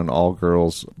steppers in an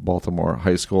all-girls Baltimore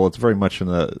high school. It's very much in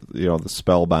the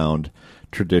Spellbound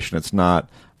tradition. It's not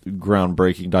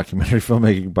groundbreaking documentary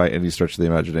filmmaking by any stretch of the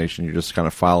imagination. You're just kind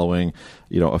of following,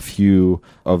 a few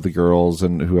of the girls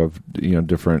and who have,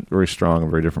 different, very strong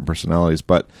and very different personalities.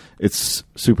 But it's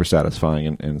super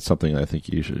satisfying and something I think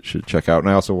you should check out. And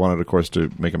I also wanted, of course,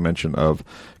 to make a mention of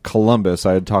Columbus.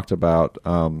 I had talked about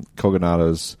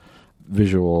Kogonada's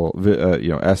visual,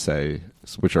 essay,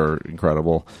 which are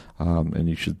incredible, and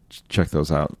you should check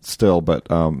those out still. But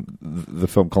the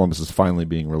film Columbus is finally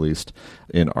being released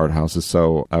in art houses,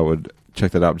 so I would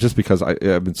check that out, just because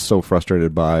I've been so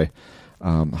frustrated by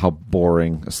how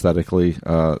boring aesthetically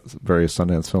various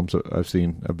Sundance films I've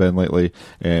seen have been lately.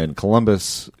 And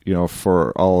Columbus,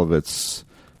 for all of its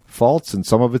faults and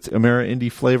some of its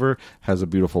Ameri-Indie flavor, has a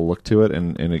beautiful look to it,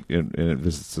 and it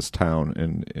visits this town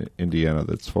in Indiana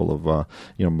that's full of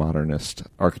modernist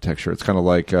architecture. It's kind of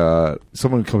like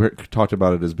someone talked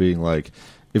about it as being like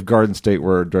if Garden State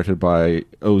were directed by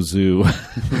Ozu,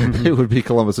 it would be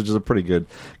Columbus, which is a pretty good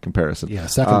comparison. Yeah,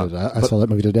 seconded. I saw that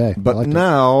movie today. But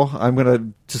now I'm going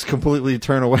to just completely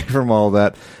turn away from all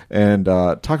that and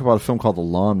talk about a film called The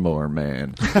Lawnmower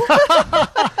Man.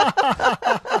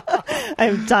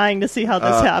 I'm dying to see how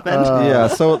this happened.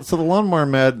 So The Lawnmower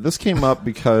Man, this came up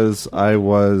because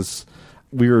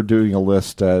we were doing a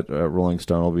list at Rolling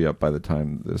Stone, will be up by the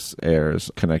time this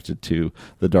airs, connected to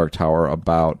The Dark Tower,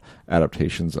 about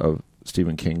adaptations of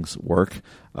Stephen King's work,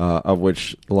 of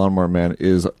which The Lawnmower Man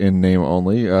is in name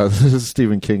only.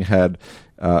 Stephen King had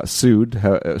sued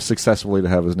successfully to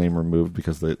have his name removed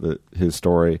because his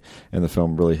story and the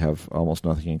film really have almost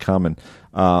nothing in common.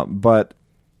 But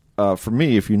for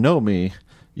me, if you know me,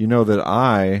 you know that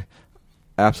I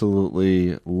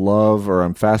absolutely love, or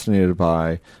I'm fascinated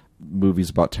by, movies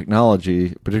about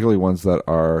technology, particularly ones that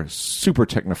are super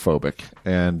technophobic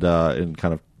and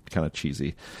kind of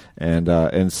cheesy.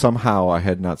 And somehow I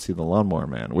had not seen The Lawnmower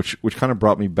Man, which kind of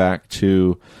brought me back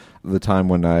to the time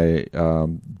when I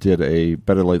did a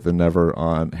Better Late Than Never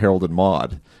on Harold and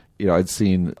Maude. I'd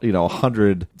seen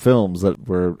 100 films that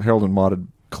where Harold and Maude had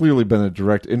clearly been a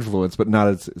direct influence, but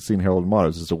not seen Harold and Maude. It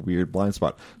was just a weird blind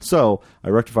spot. So I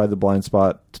rectified the blind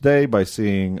spot today by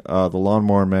seeing The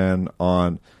Lawnmower Man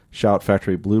on Shout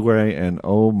Factory Blu-ray, and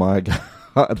oh my god,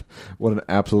 God, what an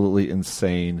absolutely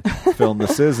insane film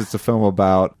this is. It's a film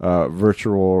about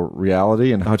virtual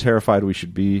reality and how terrified we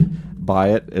should be by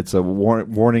it. It's a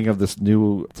warning of this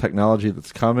new technology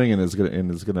that's coming and is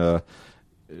going to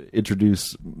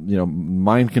introduce,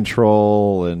 mind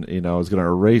control and, is going to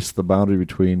erase the boundary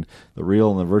between the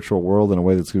real and the virtual world in a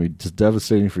way that's going to be just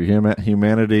devastating for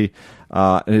humanity.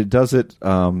 And it does it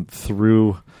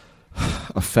through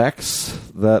effects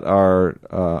that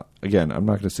are, again, I'm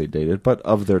not going to say dated, but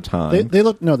of their time. They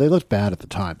looked bad at the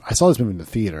time. I saw this movie in the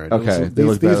theater.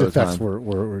 These effects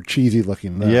were cheesy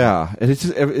looking. Yeah,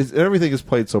 and everything is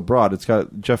played so broad. It's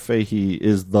got Jeff Fahey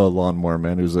is the lawnmower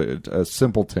man, who's a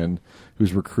simpleton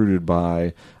who's recruited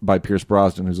by Pierce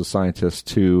Brosnan, who's a scientist,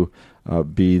 to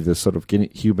be this sort of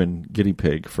human guinea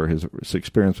pig for his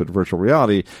experiments with virtual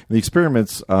reality. And the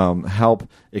experiments help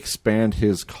expand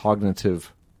his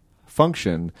cognitive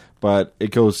function, but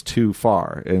it goes too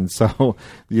far. And so,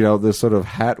 this sort of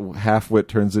half-wit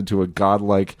turns into a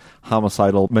godlike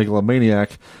homicidal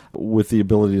megalomaniac with the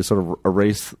ability to sort of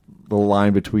erase the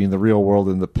line between the real world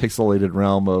and the pixelated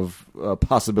realm of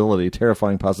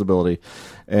terrifying possibility.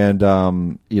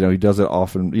 And, he does it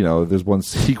often. There's one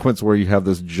sequence where you have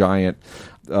this giant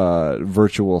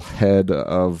virtual head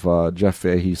of Jeff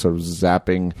Fahey sort of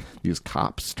zapping these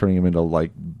cops, turning them into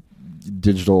like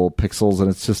digital pixels, and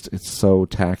it's so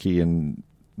tacky and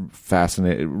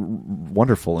fascinating,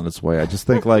 wonderful in its way. I just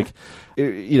think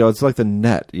it's like the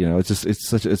net. It's this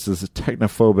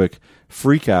technophobic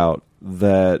freak out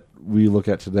that we look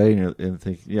at today and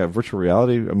think, yeah, virtual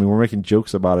reality. I mean, we're making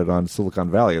jokes about it on Silicon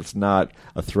Valley. It's not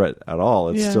a threat at all.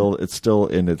 It's still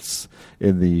in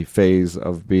the phase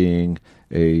of being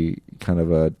a kind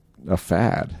of a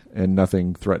fad and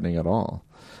nothing threatening at all.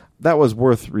 That was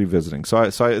worth revisiting. So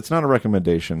it's not a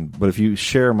recommendation, but if you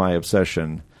share my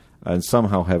obsession and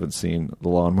somehow haven't seen The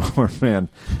Lawnmower Man,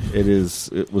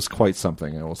 it was quite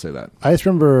something. I will say that. I just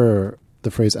remember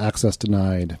the phrase "access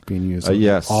denied" being used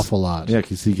an awful lot. Yeah,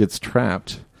 because he gets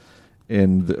trapped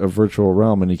in a virtual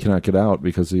realm and he cannot get out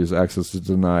because his access is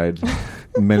denied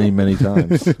many, many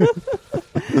times.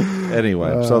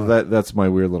 Anyway, so that's my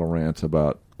weird little rant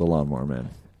about The Lawnmower Man.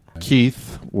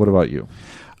 Keith, what about you?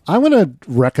 I'm going to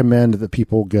recommend that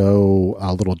people go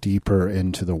a little deeper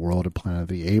into the world of Planet of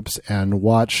the Apes and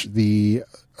watch the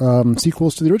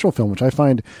sequels to the original film, which I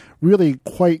find really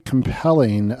quite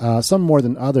compelling, some more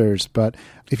than others. But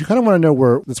if you kind of want to know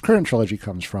where this current trilogy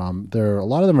comes from, a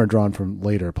lot of them are drawn from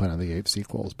later Planet of the Apes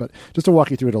sequels. But just to walk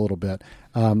you through it a little bit,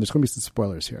 there's going to be some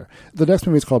spoilers here. The next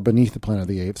movie is called Beneath the Planet of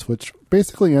the Apes, which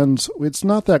basically ends, it's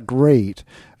not that great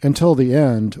until the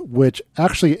end, which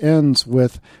actually ends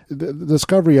with the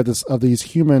discovery of these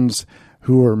humans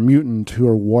who are mutant, who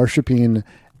are worshipping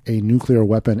a nuclear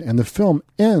weapon. And the film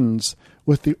ends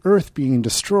with the Earth being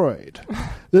destroyed.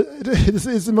 This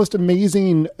is the most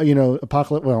amazing,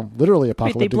 apocalypse. Well, literally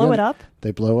apocalyptic. Wait, they blow it up?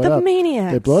 They blow it up. The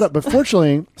maniacs. They blow it up. But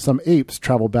fortunately, some apes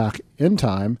travel back in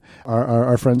time.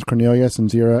 Our friends Cornelius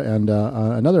and Zira and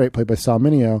another ape played by Sal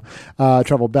Mineo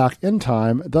travel back in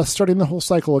time, thus starting the whole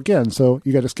cycle again. So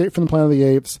you got Escape from the Planet of the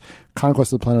Apes,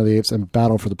 Conquest of the Planet of the Apes, and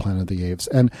Battle for the Planet of the Apes.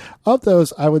 And of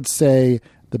those, I would say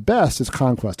the best is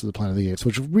Conquest of the Planet of the Apes,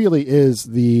 which really is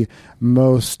the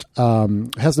most,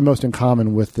 has the most in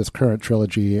common with this current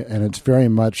trilogy, and it's very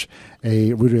much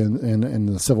rooted in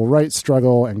the civil rights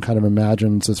struggle and kind of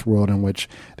imagines this world in which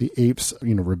the apes,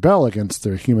 rebel against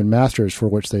their human masters, for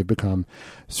which they become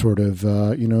sort of,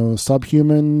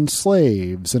 subhuman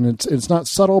slaves. And it's not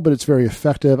subtle, but it's very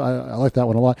effective. I like that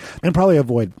one a lot. And probably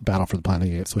avoid Battle for the Planet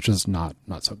of the Apes, which is not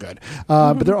so good.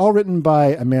 But they're all written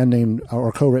by a man named,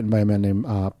 or co-written by a man named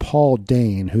Paul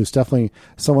Dane, who's definitely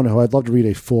someone who I'd love to read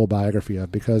a full biography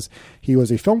of, because he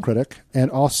was a film critic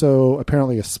and also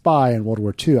apparently a spy in World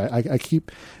War II. I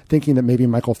keep thinking that maybe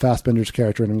Michael Fassbender's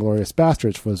character in Inglourious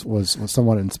Basterds was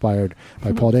somewhat inspired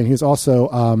by Paul Dane. He's also,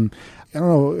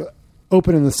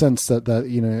 open in the sense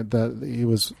that he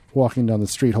was walking down the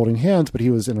street holding hands, but he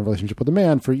was in a relationship with a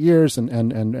man for years,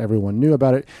 and everyone knew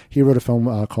about it. He wrote a film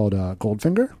called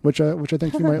Goldfinger, which I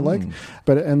think you might like.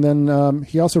 And then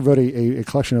he also wrote a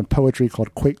collection of poetry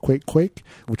called Quake, Quake, Quake,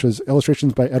 which was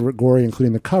illustrations by Edward Gorey,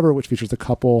 including the cover, which features a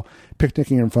couple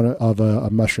picnicking in front of a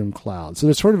mushroom cloud. So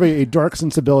there's sort of a dark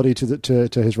sensibility to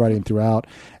his writing throughout,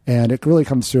 and it really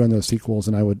comes through in those sequels.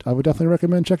 And I would definitely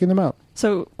recommend checking them out.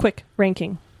 So, quick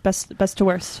ranking. Best to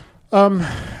worst. The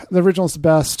original's the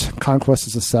best. Conquest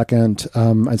is the second.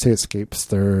 I'd say Escape's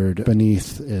third.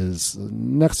 Beneath is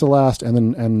next to last,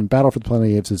 and Battle for the Planet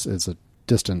of the Apes is a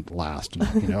distant last.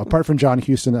 And, apart from John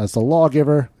Huston as the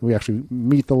lawgiver, we actually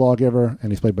meet the lawgiver, and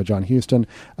he's played by John Huston,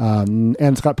 and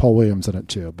it's got Paul Williams in it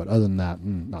too. But other than that,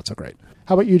 not so great.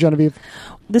 How about you, Genevieve?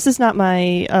 This is not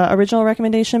my original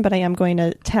recommendation, but I am going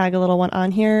to tag a little one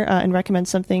on here and recommend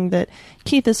something that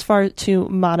Keith is far too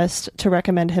modest to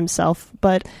recommend himself.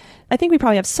 But I think we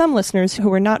probably have some listeners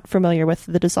who are not familiar with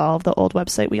The Dissolve, the old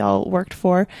website we all worked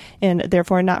for, and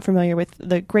therefore not familiar with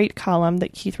the great column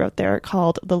that Keith wrote there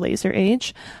called The Laser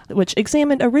Age, which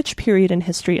examined a rich period in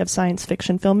history of science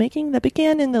fiction filmmaking that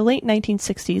began in the late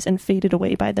 1960s and faded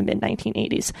away by the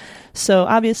mid-1980s. So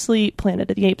obviously,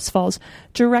 Planet of the Apes falls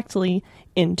directly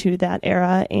into that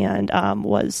era and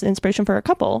was inspiration for a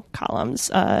couple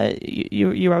columns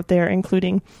you wrote there,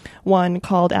 including one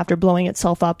called After Blowing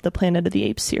Itself Up, the Planet of the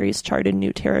Apes series charted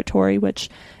new territory, which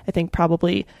I think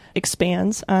probably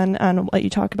expands on what you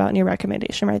talk about in your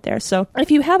recommendation right there. So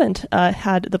if you haven't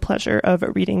had the pleasure of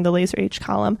reading the Laser Age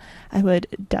column, I would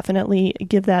definitely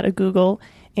give that a Google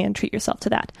and treat yourself to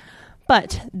that.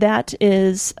 But that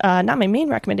is not my main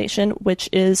recommendation, which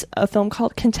is a film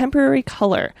called Contemporary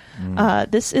Color.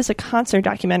 This is a concert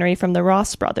documentary from the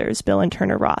Ross brothers, Bill and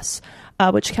Turner Ross,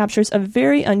 which captures a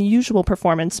very unusual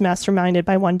performance masterminded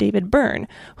by one David Byrne,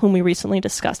 whom we recently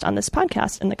discussed on this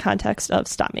podcast in the context of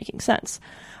Stop Making Sense.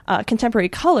 Contemporary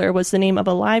Color was the name of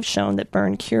a live show that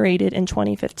Byrne curated in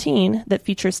 2015 that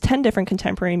features 10 different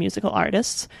contemporary musical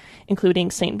artists,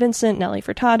 including St. Vincent, Nelly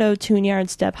Furtado,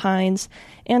 Tune-Yards, Deb Hines,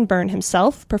 and Byrne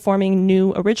himself performing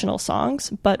new original songs,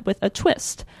 but with a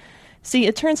twist. See,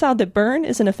 it turns out that Byrne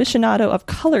is an aficionado of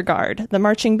Color Guard, the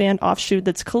marching band offshoot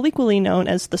that's colloquially known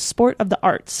as the sport of the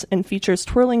arts and features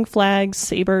twirling flags,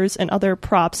 sabers, and other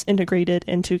props integrated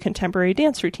into contemporary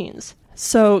dance routines.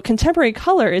 So Contemporary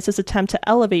Color is his attempt to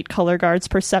elevate Color Guard's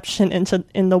perception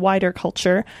in the wider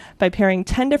culture by pairing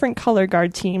 10 different Color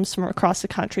Guard teams from across the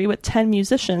country with 10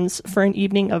 musicians for an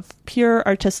evening of pure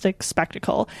artistic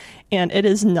spectacle. And it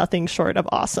is nothing short of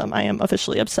awesome. I am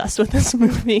officially obsessed with this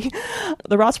movie.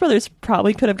 The Ross brothers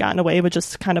probably could have gotten away with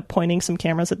just kind of pointing some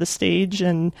cameras at the stage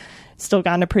and still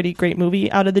gotten a pretty great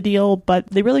movie out of the deal, but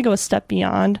they really go a step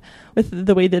beyond with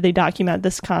the way that they document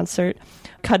this concert,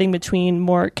 cutting between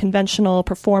more conventional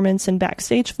performance and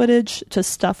backstage footage to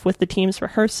stuff with the teams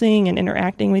rehearsing and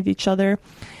interacting with each other.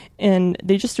 And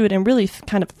they just do it in really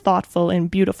kind of thoughtful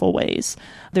and beautiful ways.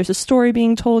 There's a story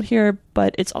being told here,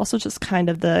 but it's also just kind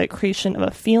of the creation of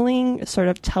a feeling, sort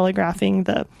of telegraphing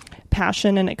the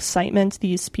passion and excitement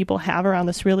these people have around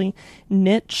this really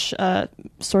niche,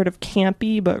 sort of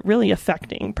campy, but really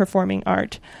affecting performing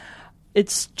art.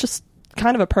 It's just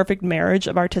kind of a perfect marriage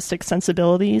of artistic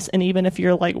sensibilities. And even if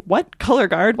you're like, what, Color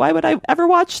Guard? Why would I ever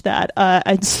watch that?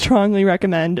 I'd strongly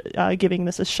recommend giving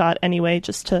this a shot anyway,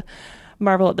 just to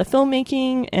marvel at the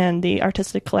filmmaking and the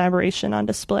artistic collaboration on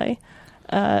display.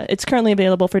 It's currently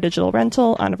available for digital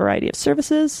rental on a variety of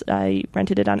services. I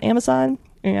rented it on Amazon,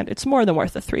 and it's more than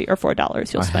worth the $3 or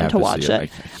 $4 you'll spend to watch it.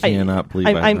 I cannot believe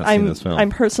I haven't seen this film. I'm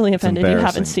personally offended you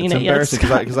haven't seen it yet.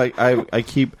 Because I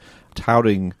keep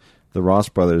touting the Ross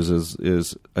brothers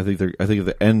is I think at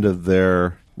the end of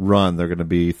their run they're going to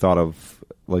be thought of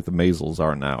like the Maisels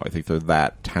are now. I think they're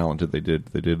that talented. They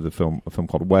did a film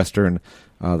called Western.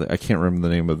 I can't remember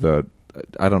the name of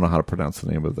I don't know how to pronounce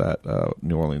the name of that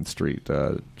New Orleans street.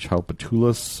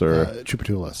 Chupatulas,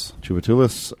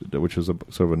 which was a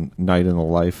sort of a night in the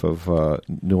life of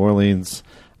New Orleans.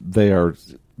 They are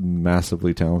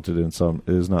massively talented, and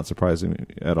it is not surprising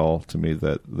at all to me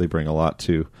that they bring a lot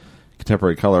to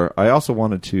Contemporary Color. I also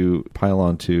wanted to pile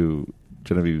on to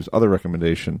Genevieve's other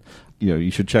recommendation.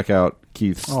 You should check out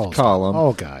Keith's column.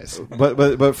 Oh, guys!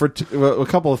 But for a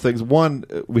couple of things. One,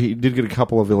 we did get a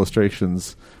couple of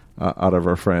illustrations out of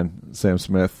our friend Sam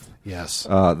Smith. Yes,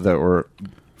 that were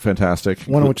fantastic.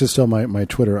 One of which is still my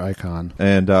Twitter icon.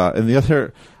 And the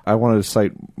other, I wanted to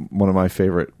cite one of my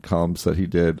favorite columns that he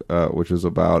did, which is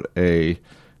about a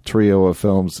trio of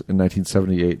films in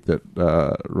 1978 that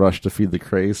rushed to feed the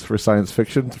craze for science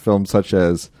fiction. Films such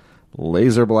as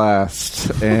Laser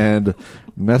Blast and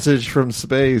Message from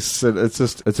Space. And it's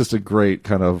just a great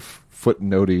kind of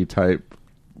footnotey type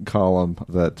column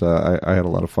that I had a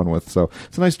lot of fun with. So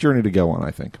it's a nice journey to go on, I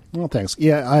think. Well, thanks.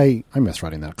 Yeah, I miss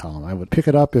writing that column. I would pick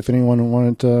it up if anyone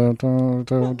wanted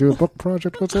to do a book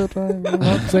project with it. I'm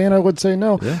not saying I would say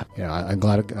no. Yeah, I'm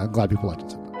glad people liked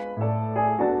it so much.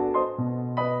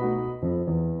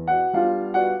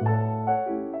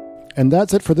 And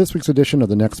that's it for this week's edition of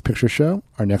The Next Picture Show.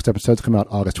 Our next episodes come out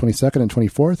August 22nd and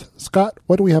 24th. Scott,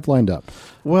 what do we have lined up?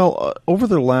 Well, over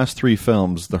their last three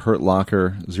films, The Hurt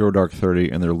Locker, Zero Dark 30,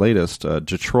 and their latest,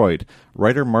 Detroit,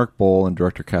 writer Mark Boal and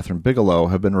director Catherine Bigelow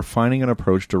have been refining an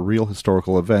approach to real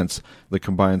historical events that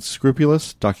combines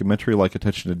scrupulous, documentary-like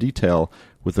attention to detail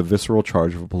with the visceral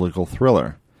charge of a political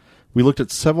thriller. We looked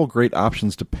at several great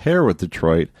options to pair with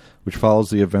Detroit, which follows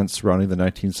the events surrounding the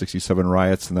 1967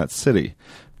 riots in that city.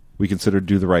 We considered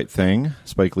Do the Right Thing,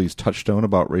 Spike Lee's touchstone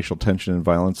about racial tension and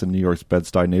violence in New York's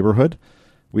Bed-Stuy neighborhood.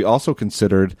 We also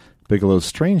considered Bigelow's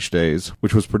Strange Days,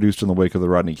 which was produced in the wake of the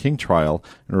Rodney King trial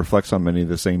and reflects on many of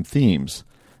the same themes.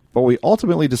 But we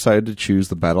ultimately decided to choose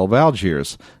The Battle of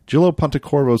Algiers, Gillo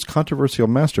Pontecorvo's controversial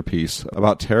masterpiece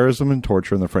about terrorism and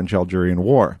torture in the French-Algerian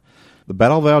War. The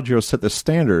Battle of Algiers set the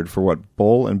standard for what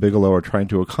Boal and Bigelow are trying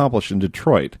to accomplish in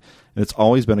Detroit, and it's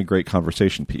always been a great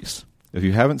conversation piece. If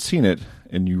you haven't seen it,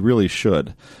 and you really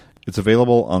should, it's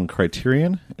available on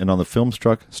Criterion and on the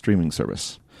Filmstruck streaming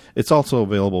service. It's also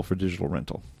available for digital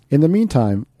rental. In the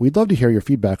meantime, we'd love to hear your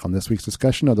feedback on this week's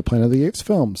discussion of the Planet of the Apes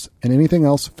films and anything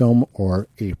else film or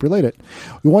ape related.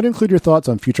 We want to include your thoughts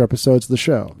on future episodes of the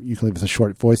show. You can leave us a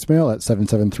short voicemail at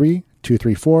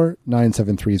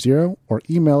 773-234-9730 or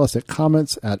email us at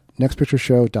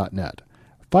comments@nextpictureshow.net.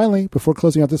 Finally, before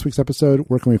closing out this week's episode,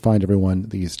 where can we find everyone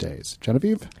these days?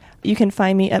 Genevieve? You can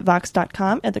find me at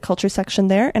Vox.com at the culture section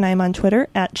there, and I'm on Twitter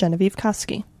at Genevieve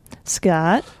Koski.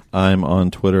 Scott? I'm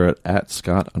on Twitter at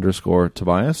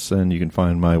Scott_Tobias, and you can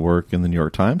find my work in the New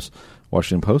York Times,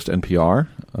 Washington Post, NPR,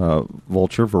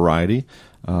 Vulture, Variety,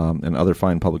 and other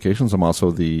fine publications. I'm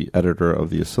also the editor of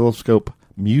the Oscilloscope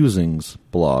Musings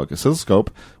blog.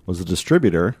 Oscilloscope was a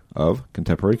distributor of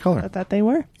Contemporary Color. I thought they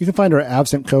were. You can find our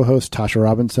absent co-host Tasha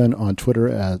Robinson on Twitter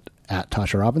at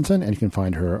Tasha Robinson, and you can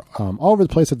find her all over the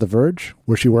place at The Verge,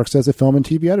 where she works as a film and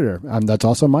TV editor. That's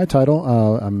also my title.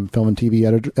 I'm film and TV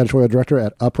editorial director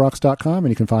at uprocks.com, and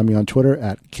you can find me on Twitter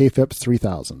at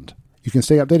kfips3000. You can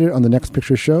stay updated on The Next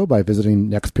Picture Show by visiting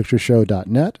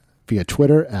nextpictureshow.net, via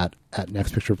Twitter at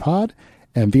nextpicturepod,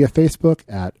 and via Facebook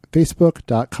at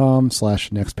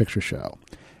facebook.com/nextpictureshow.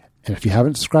 And if you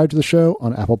haven't subscribed to the show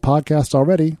on Apple Podcasts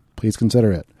already, please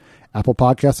consider it. Apple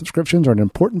Podcast subscriptions are an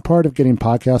important part of getting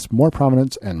podcasts more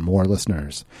prominence and more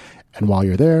listeners. And while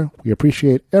you're there, we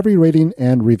appreciate every rating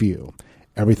and review.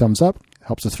 Every thumbs up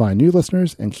helps us find new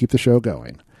listeners and keep the show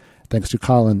going. Thanks to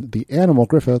Colin the Animal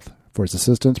Griffith for his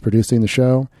assistance producing the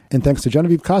show, and thanks to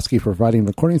Genevieve Koski for providing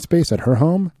recording space at her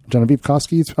home, Genevieve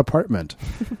Koski's apartment.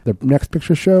 The Next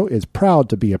Picture Show is proud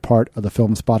to be a part of the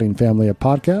Film Spotting family of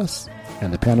podcasts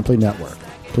and the Panoply Network.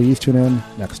 Please tune in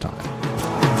next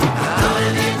time.